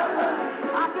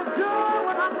 I get joy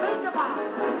when I think about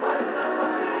it.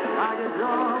 I get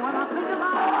joy when I think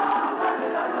about it.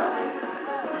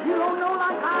 You don't know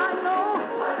like I know.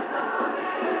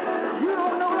 You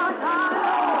don't know like I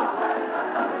know.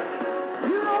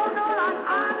 You don't know like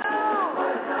I know.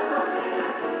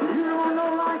 You don't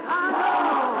know like I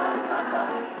know.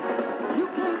 You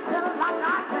can't tell it like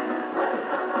I can.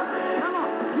 Come on,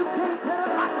 you can't tell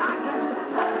it like I can.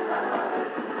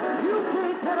 You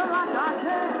can't tell it like I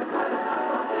can.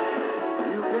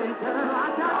 You can't tell it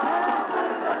like I can.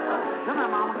 Come on,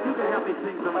 Mama, you can help me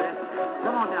sing some of that.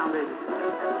 Come on down, baby.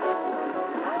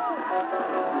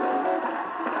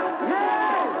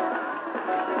 Yeah!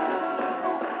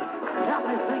 Help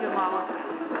me sing it, Mama.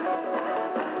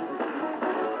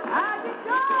 I get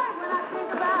joy when I think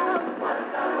about it.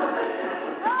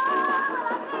 Joy when I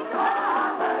think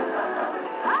about it.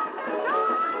 I get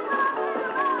joy when I think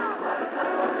about it.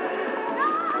 Joy when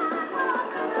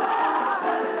I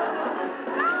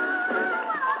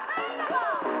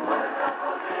think about it. Joy when I think about it. Joy when I think about it. Joy when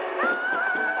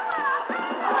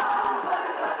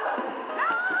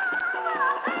I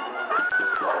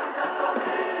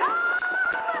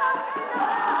think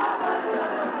about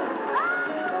it.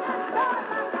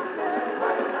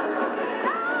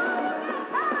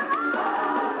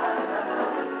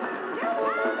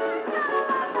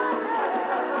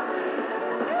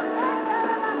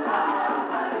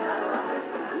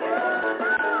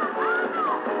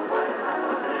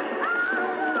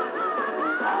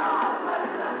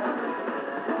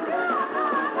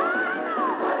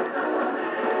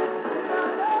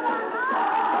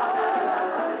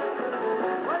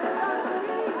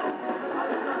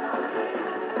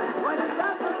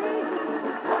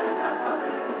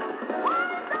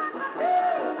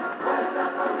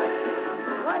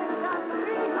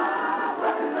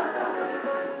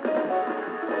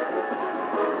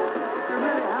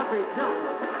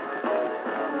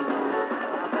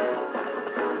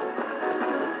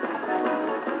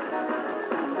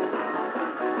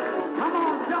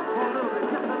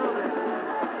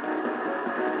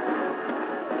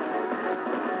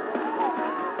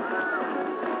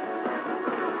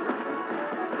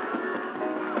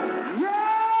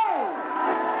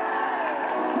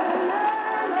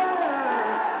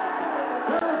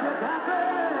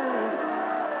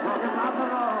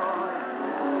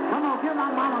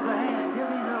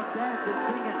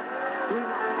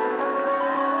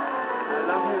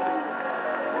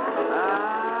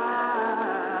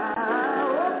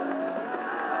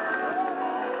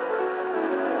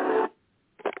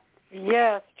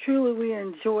 Yes, truly we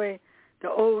enjoy the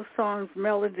old song's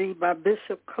melody by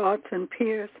Bishop Carlton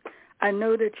Pierce. I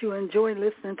know that you enjoy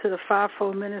listening to the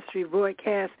Fivefold Ministry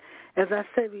broadcast. As I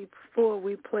said before,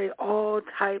 we play all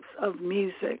types of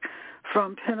music,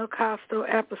 from Pentecostal,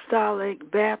 Apostolic,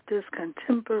 Baptist,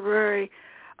 Contemporary,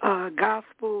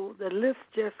 Gospel. The list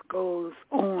just goes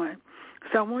on.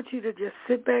 So I want you to just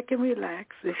sit back and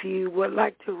relax. If you would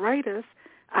like to write us,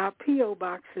 our P.O.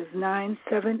 Box is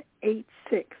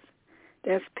 9786.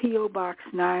 That's P.O. Box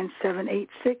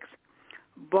 9786,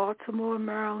 Baltimore,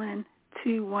 Maryland,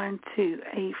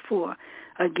 21284.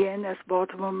 Again, that's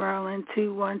Baltimore, Maryland,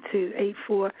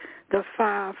 21284, the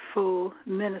Fivefold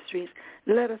Ministries.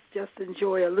 Let us just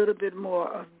enjoy a little bit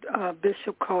more of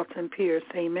Bishop Carlton Pierce.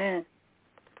 Amen.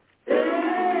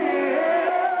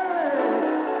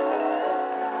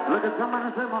 Look at somebody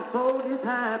and say, my soul is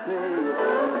happy,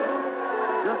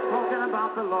 just talking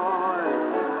about the Lord.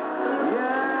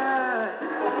 Yeah.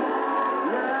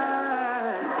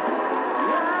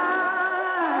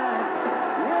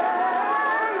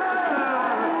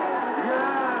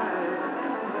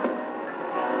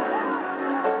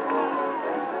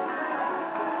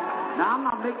 Now, I'm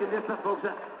not making this up, folks.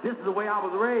 This is the way I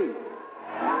was raised.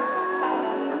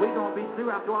 And we're going to be through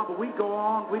after a while, but we go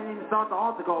on. We didn't even start the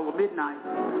altar call till midnight.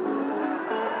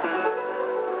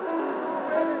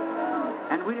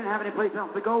 And we didn't have any place else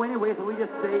to go anyway, so we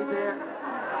just stayed there.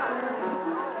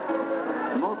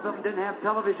 Most of them didn't have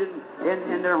television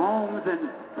in their homes, and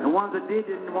the ones that did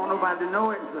didn't want nobody to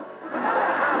know it.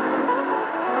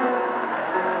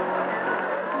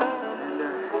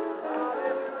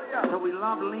 So we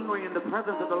love lingering in the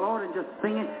presence of the Lord and just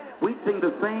singing. We'd sing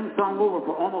the same song over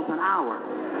for almost an hour.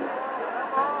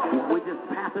 We just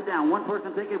pass it down. One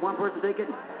person take it,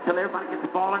 till everybody gets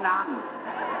falling out. And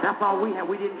that's all we had.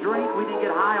 We didn't drink. We didn't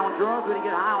get high on drugs. We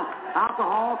didn't get high on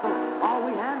alcohol. So all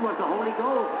we had was the Holy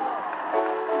Ghost.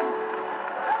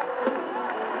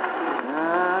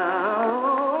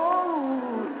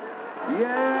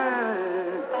 Yeah.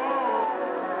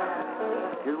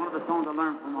 Here's one of the songs I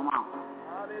learned from my mom.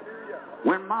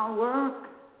 When my work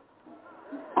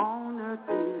on earth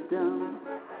is done,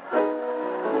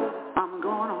 I'm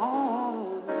going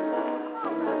home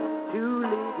to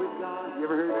live with God. You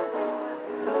ever heard that?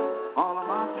 All of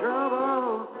my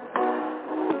troubles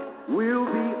will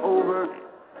be over.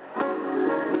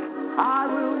 I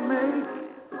will make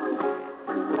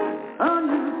a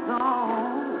new song.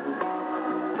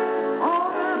 On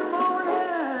that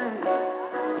morning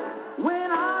when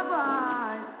I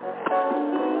rise,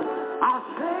 I'll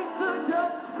shake the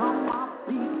dust from my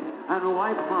feet and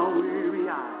wipe my weary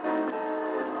eyes.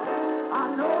 I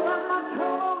know that my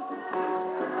troubles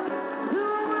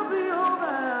soon will be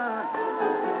over,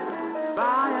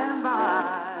 by and by.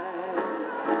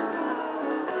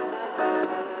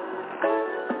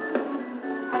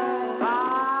 By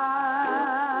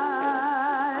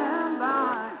and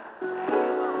by.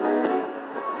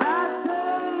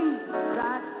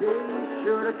 That day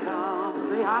sure to come.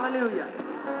 Say hallelujah.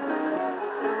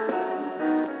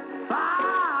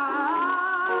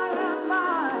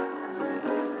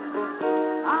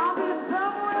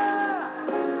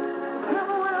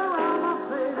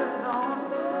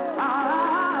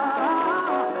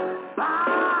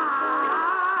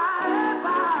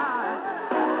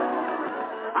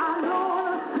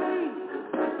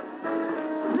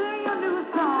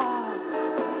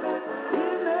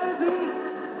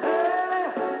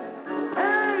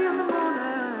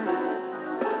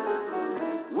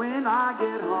 I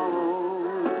get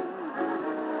home.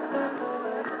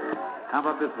 How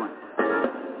about this one?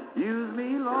 Use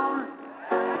me, Lord,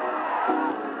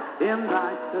 in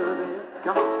thy service.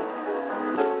 Come on.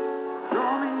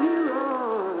 Show me you,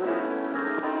 Lord,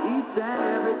 each and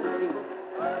every day.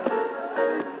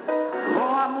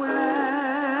 Oh, I'm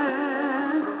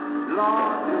willing,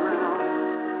 Lord, around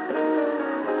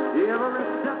every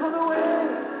step of the way,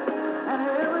 and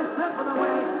every step of the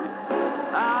way.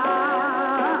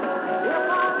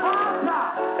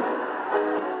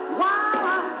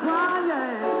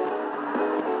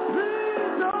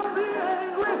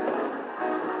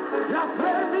 Just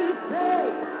let me say,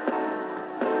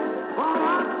 for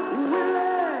I'm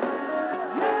willing,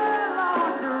 yeah,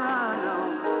 Lord, to run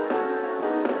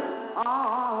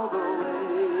all the way.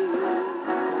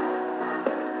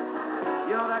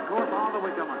 You know that chorus, all the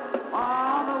way, come on.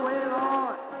 All the way,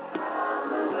 Lord.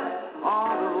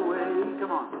 All the way,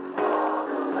 come on.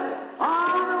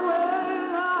 All the way,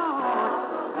 Lord.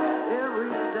 Every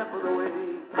step of the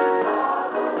way.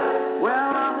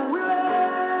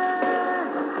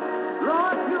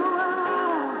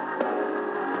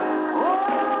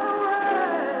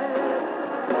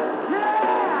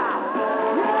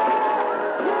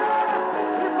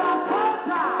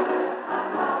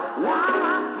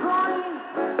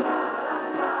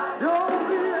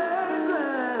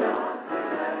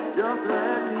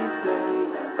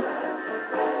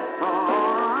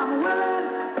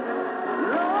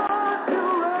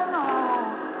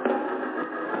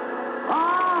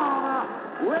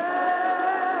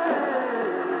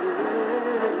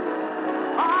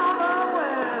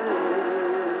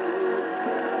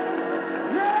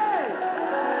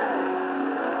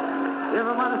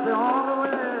 Somebody say, all the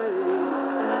way.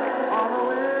 All the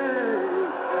way.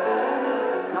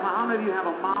 Come on, how many of you have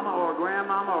a mama or a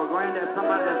grandmama or a granddad,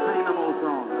 somebody that sang them old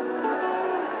songs?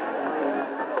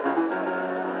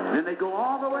 Then they go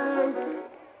all the way.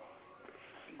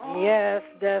 Yes,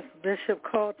 that's Bishop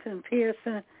Carlton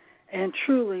Pearson, and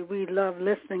truly we love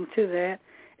listening to that.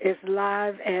 It's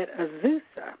live at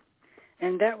Azusa,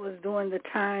 and that was during the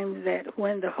time that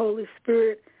when the Holy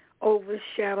Spirit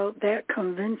overshadowed that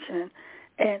convention,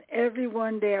 and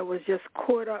everyone there was just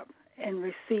caught up and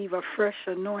received a fresh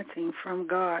anointing from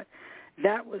God.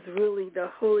 That was really the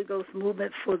Holy Ghost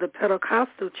movement for the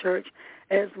Pentecostal church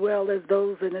as well as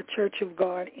those in the Church of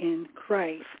God in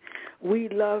Christ. We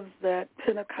love that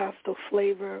Pentecostal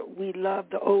flavor. We love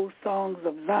the old songs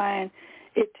of Zion.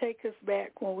 It takes us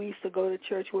back when we used to go to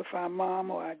church with our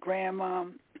mom or our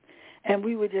grandmom, and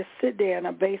we would just sit there and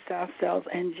abase ourselves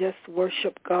and just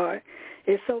worship God.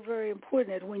 It's so very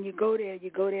important that when you go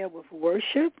there with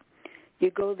worship, you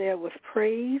go there with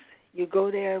praise, you go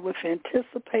there with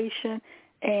anticipation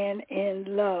and in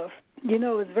love. You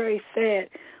know, it's very sad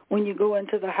when you go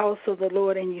into the house of the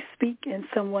Lord and you speak and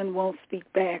someone won't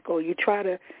speak back, or you try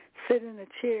to sit in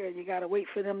a chair and you got to wait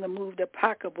for them to move the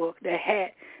pocketbook, the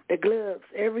hat, the gloves.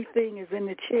 Everything is in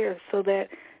the chair so that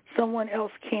someone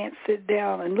else can't sit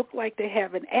down and look like they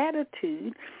have an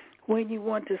attitude. When you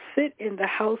want to sit in the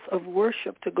house of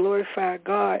worship to glorify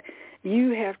God,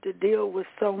 you have to deal with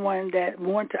someone that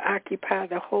want to occupy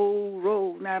the whole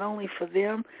role, not only for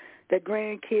them, the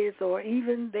grandkids, or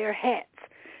even their hats.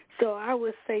 So I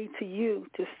would say to you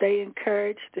to stay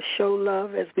encouraged, to show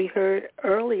love, as we heard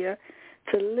earlier,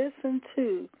 to listen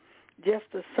to just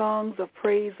the songs of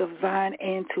praise of Zion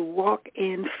and to walk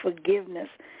in forgiveness.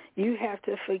 You have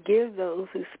to forgive those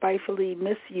who spitefully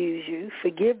misuse you,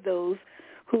 forgive those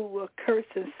who will curse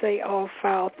and say all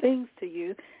foul things to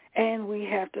you, and we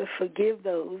have to forgive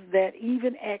those that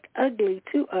even act ugly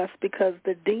to us because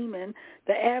the demon,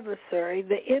 the adversary,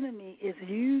 the enemy is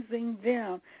using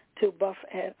them to buff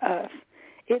at us.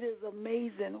 It is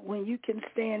amazing when you can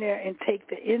stand there and take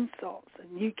the insults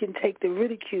and you can take the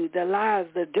ridicule, the lies,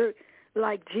 the dirt.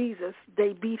 Like Jesus,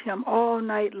 they beat him all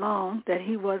night long that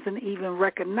he wasn't even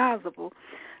recognizable,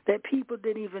 that people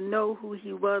didn't even know who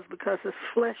he was because his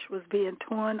flesh was being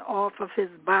torn off of his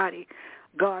body.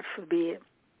 God forbid.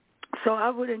 So I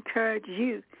would encourage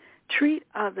you, treat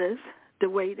others the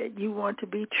way that you want to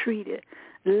be treated.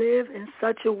 Live in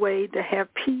such a way to have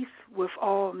peace with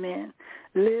all men.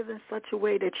 Live in such a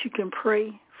way that you can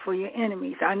pray for your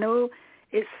enemies. I know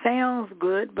it sounds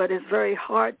good, but it's very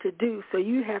hard to do. So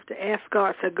you have to ask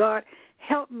God, say, God,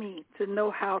 help me to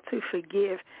know how to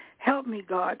forgive. Help me,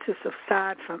 God, to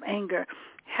subside from anger.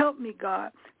 Help me,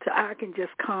 God, that I can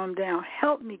just calm down.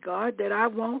 Help me, God, that I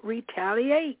won't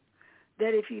retaliate.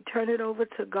 That if you turn it over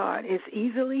to God, it's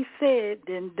easily said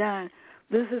than done.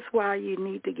 This is why you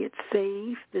need to get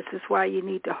saved. This is why you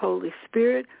need the Holy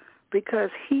Spirit,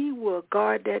 because he will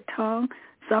guard that tongue.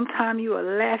 Sometimes you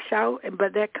will lash out,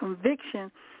 but that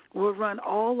conviction will run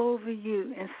all over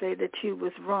you and say that you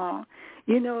was wrong.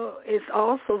 You know, it's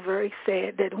also very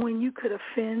sad that when you could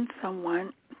offend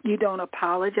someone, you don't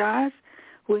apologize.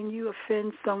 When you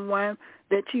offend someone,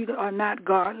 that you are not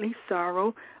godly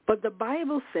sorrow. But the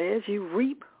Bible says you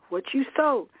reap what you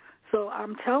sow. So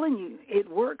I'm telling you, it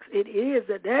works. It is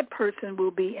that person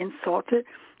will be insulted.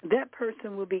 That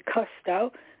person will be cussed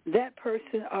out. That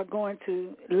person are going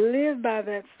to live by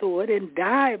that sword and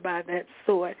die by that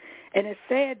sword. And it's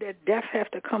sad that death has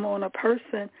to come on a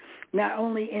person, not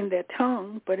only in their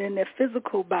tongue, but in their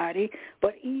physical body,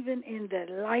 but even in their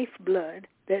lifeblood,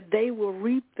 that they will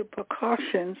reap the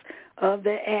precautions of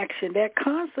their action. Their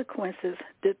consequences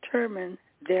determine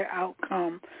their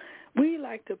outcome. We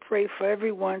like to pray for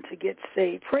everyone to get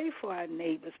saved. Pray for our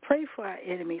neighbors. Pray for our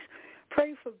enemies.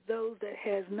 Pray for those that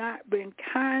has not been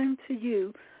kind to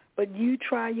you, but you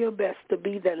try your best to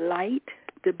be the light,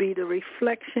 to be the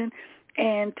reflection,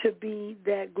 and to be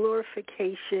that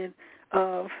glorification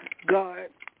of God.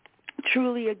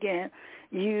 Truly, again,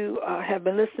 you have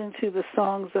been listening to the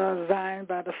songs of Zion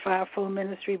by the Fivefold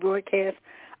Ministry broadcast.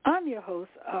 I'm your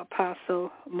host,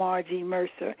 Apostle Margie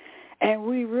Mercer, and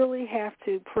we really have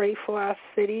to pray for our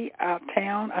city, our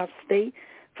town, our state,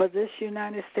 for this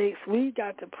United States. We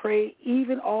got to pray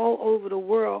even all over the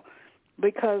world,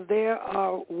 because there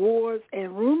are wars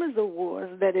and rumors of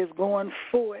wars that is going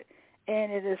forward,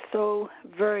 and it is so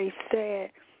very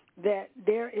sad that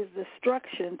there is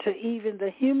destruction to even the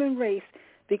human race,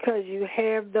 because you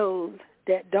have those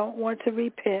that don't want to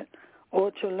repent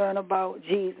or to learn about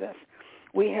Jesus.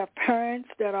 We have parents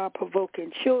that are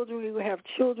provoking children. We have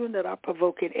children that are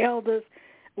provoking elders.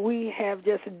 we have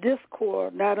just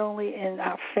discord, not only in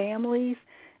our families,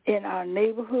 in our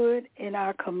neighborhood, in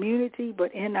our community,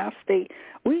 but in our state.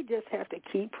 We just have to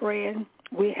keep praying.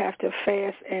 We have to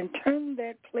fast and turn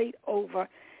that plate over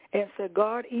and say,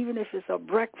 God, even if it's a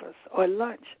breakfast or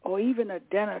lunch or even a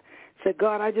dinner, say,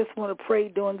 God, I just want to pray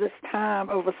during this time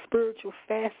of a spiritual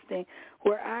fasting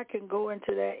where I can go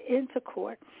into that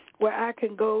intercourse, where I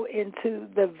can go into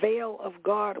the veil of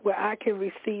God, where I can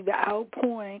receive the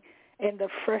outpouring and the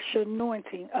fresh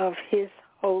anointing of his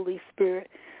Holy Spirit.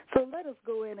 So let us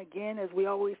go in again, as we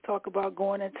always talk about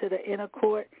going into the inner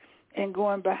court and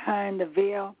going behind the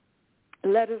veil.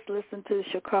 Let us listen to the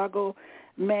Chicago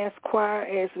Mass Choir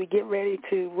as we get ready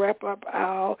to wrap up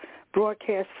our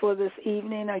broadcast for this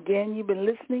evening. Again, you've been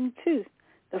listening to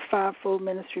the Fivefold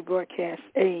Ministry broadcast.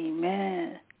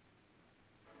 Amen.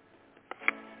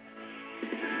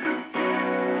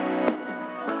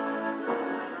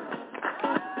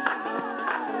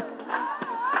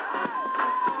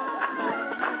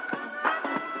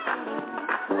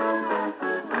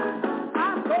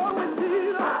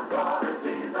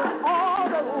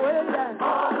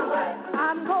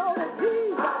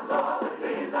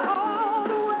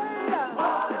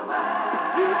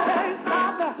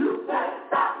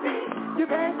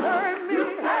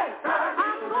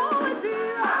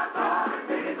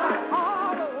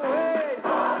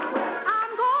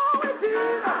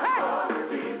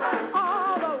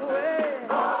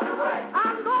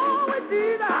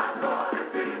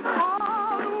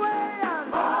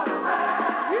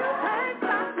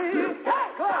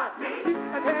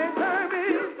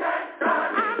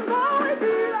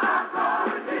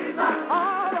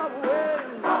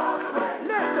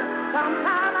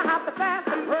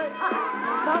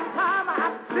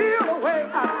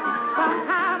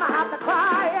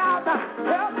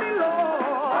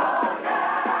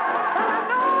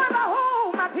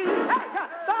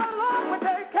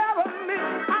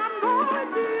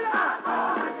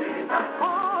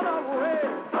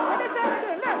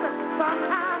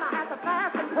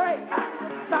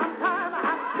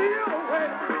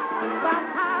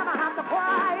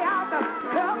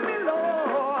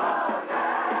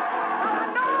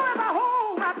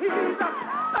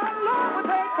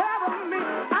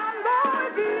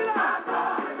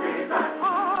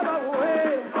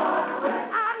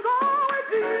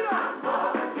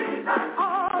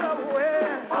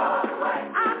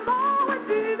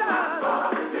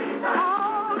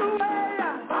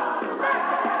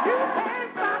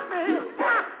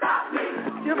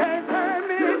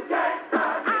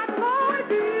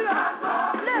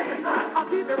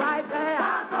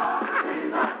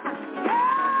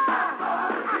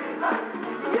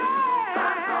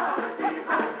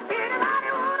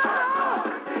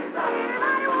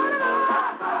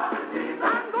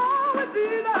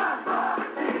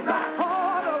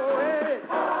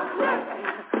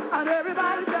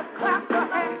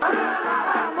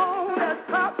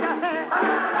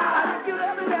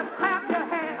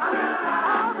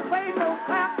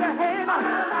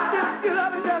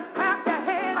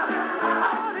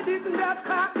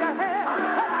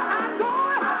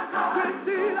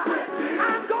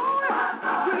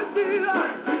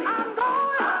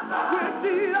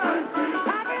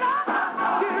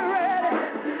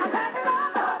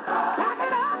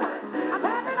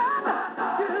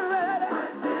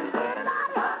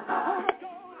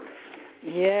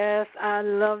 Yes, I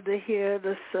love to hear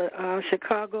the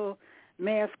Chicago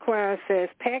Mass Choir says,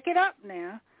 pack it up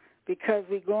now, because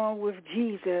we're going with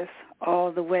Jesus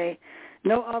all the way.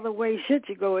 No other way should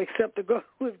you go except to go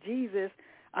with Jesus.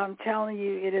 I'm telling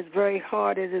you, it is very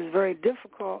hard. It is very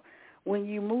difficult when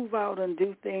you move out and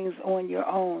do things on your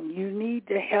own. You need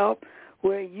the help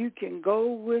where you can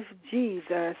go with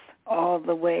Jesus all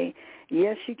the way.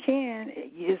 Yes, you can.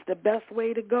 It's the best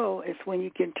way to go. It's when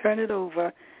you can turn it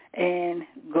over and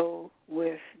go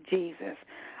with Jesus.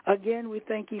 Again, we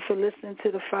thank you for listening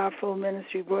to the Fivefold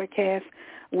Ministry broadcast.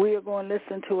 We are going to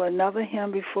listen to another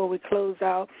hymn before we close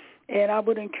out. And I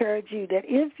would encourage you that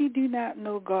if you do not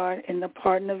know God and the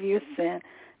pardon of your sin,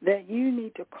 that you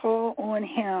need to call on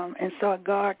him and say,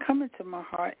 God, come into my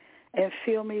heart and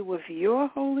fill me with your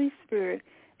Holy Spirit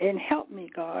and help me,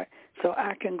 God, so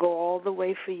I can go all the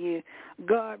way for you.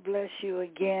 God bless you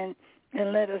again,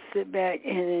 and let us sit back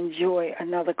and enjoy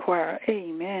another choir.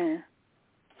 Amen.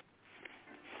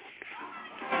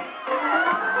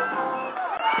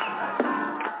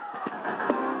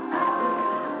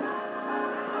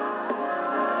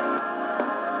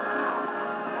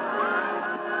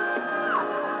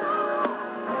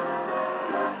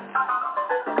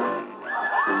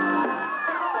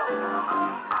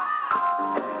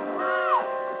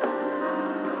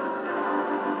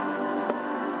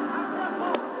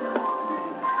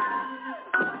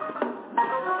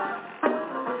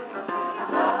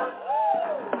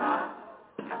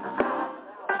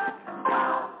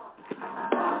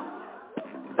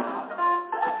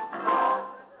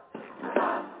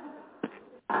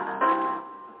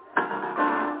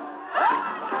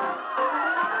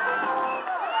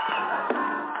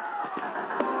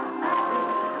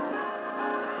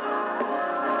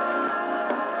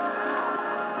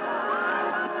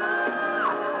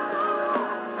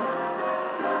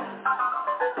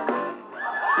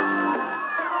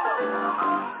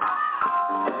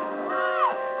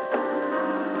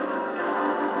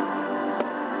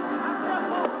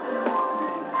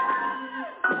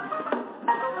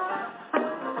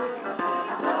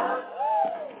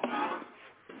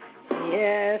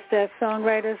 that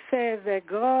songwriter says, that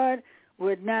God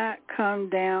would not come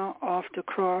down off the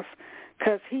cross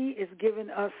because he is giving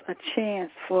us a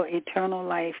chance for eternal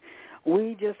life.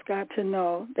 We just got to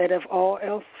know that if all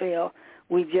else fail,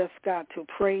 we just got to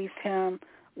praise him,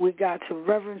 we got to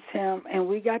reverence him, and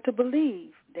we got to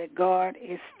believe that God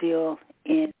is still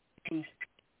in peace.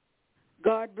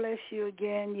 God bless you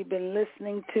again. You've been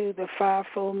listening to the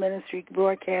Fivefold Ministry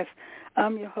broadcast.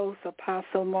 I'm your host,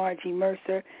 Apostle Margie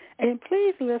Mercer. And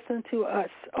please listen to us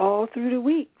all through the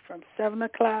week from 7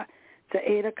 o'clock to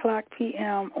 8 o'clock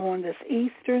p.m. on this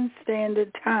Eastern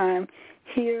Standard Time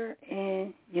here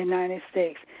in the United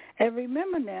States. And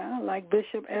remember now, like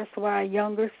Bishop S.Y.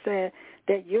 Younger said,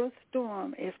 that your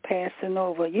storm is passing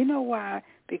over. You know why?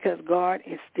 Because God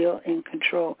is still in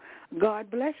control. God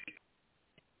bless you.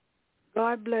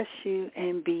 God bless you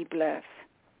and be blessed.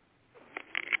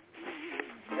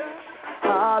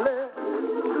 Hallelujah.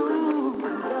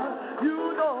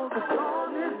 You know the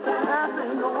song is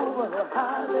passing over.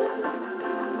 Hallelujah.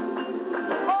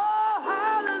 Oh,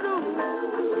 hallelujah.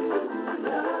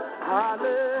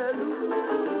 Hallelujah.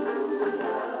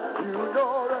 You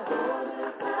know the song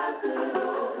is passing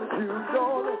over. You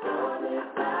know the song is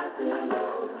passing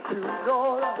over. You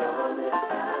know the song is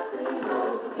passing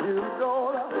over. You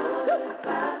know the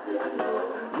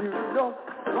you know,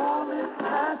 storm is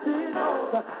passing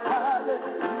over.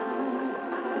 Hallelujah.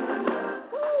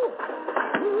 Ooh.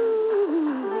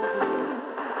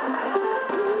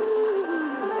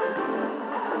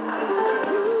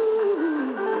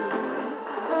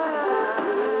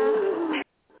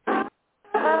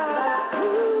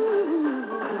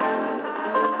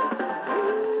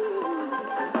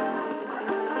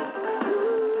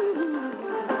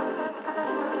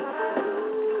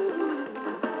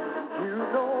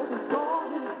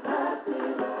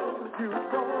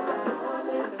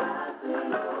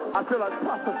 I feel like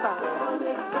prophesying.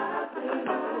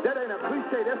 That ain't a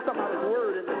cliche. There's somebody's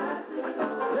word in there.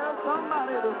 There's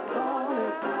somebody the song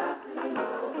is.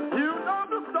 You know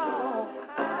the song.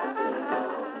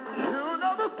 You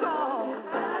know the song.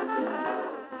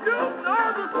 You know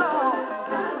the song.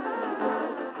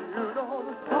 You know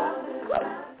the song.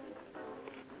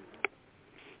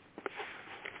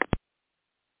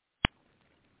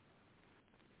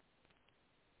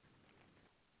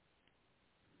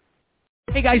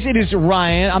 Hey guys, it is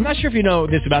Ryan. I'm not sure if you know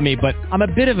this about me, but I'm a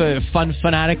bit of a fun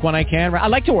fanatic when I can. I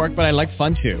like to work, but I like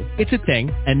fun too. It's a thing.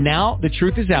 And now the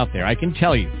truth is out there. I can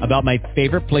tell you about my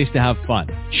favorite place to have fun.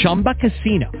 Chumba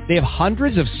Casino. They have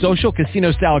hundreds of social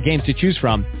casino style games to choose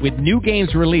from with new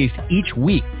games released each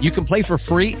week. You can play for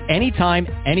free anytime,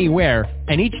 anywhere.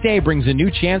 And each day brings a new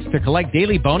chance to collect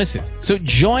daily bonuses. So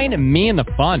join me in the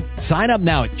fun. Sign up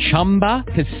now at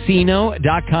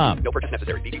ChumbaCasino.com. No purchase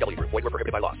necessary. VGW Group. Void where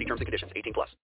prohibited by law. See terms and conditions. 18+.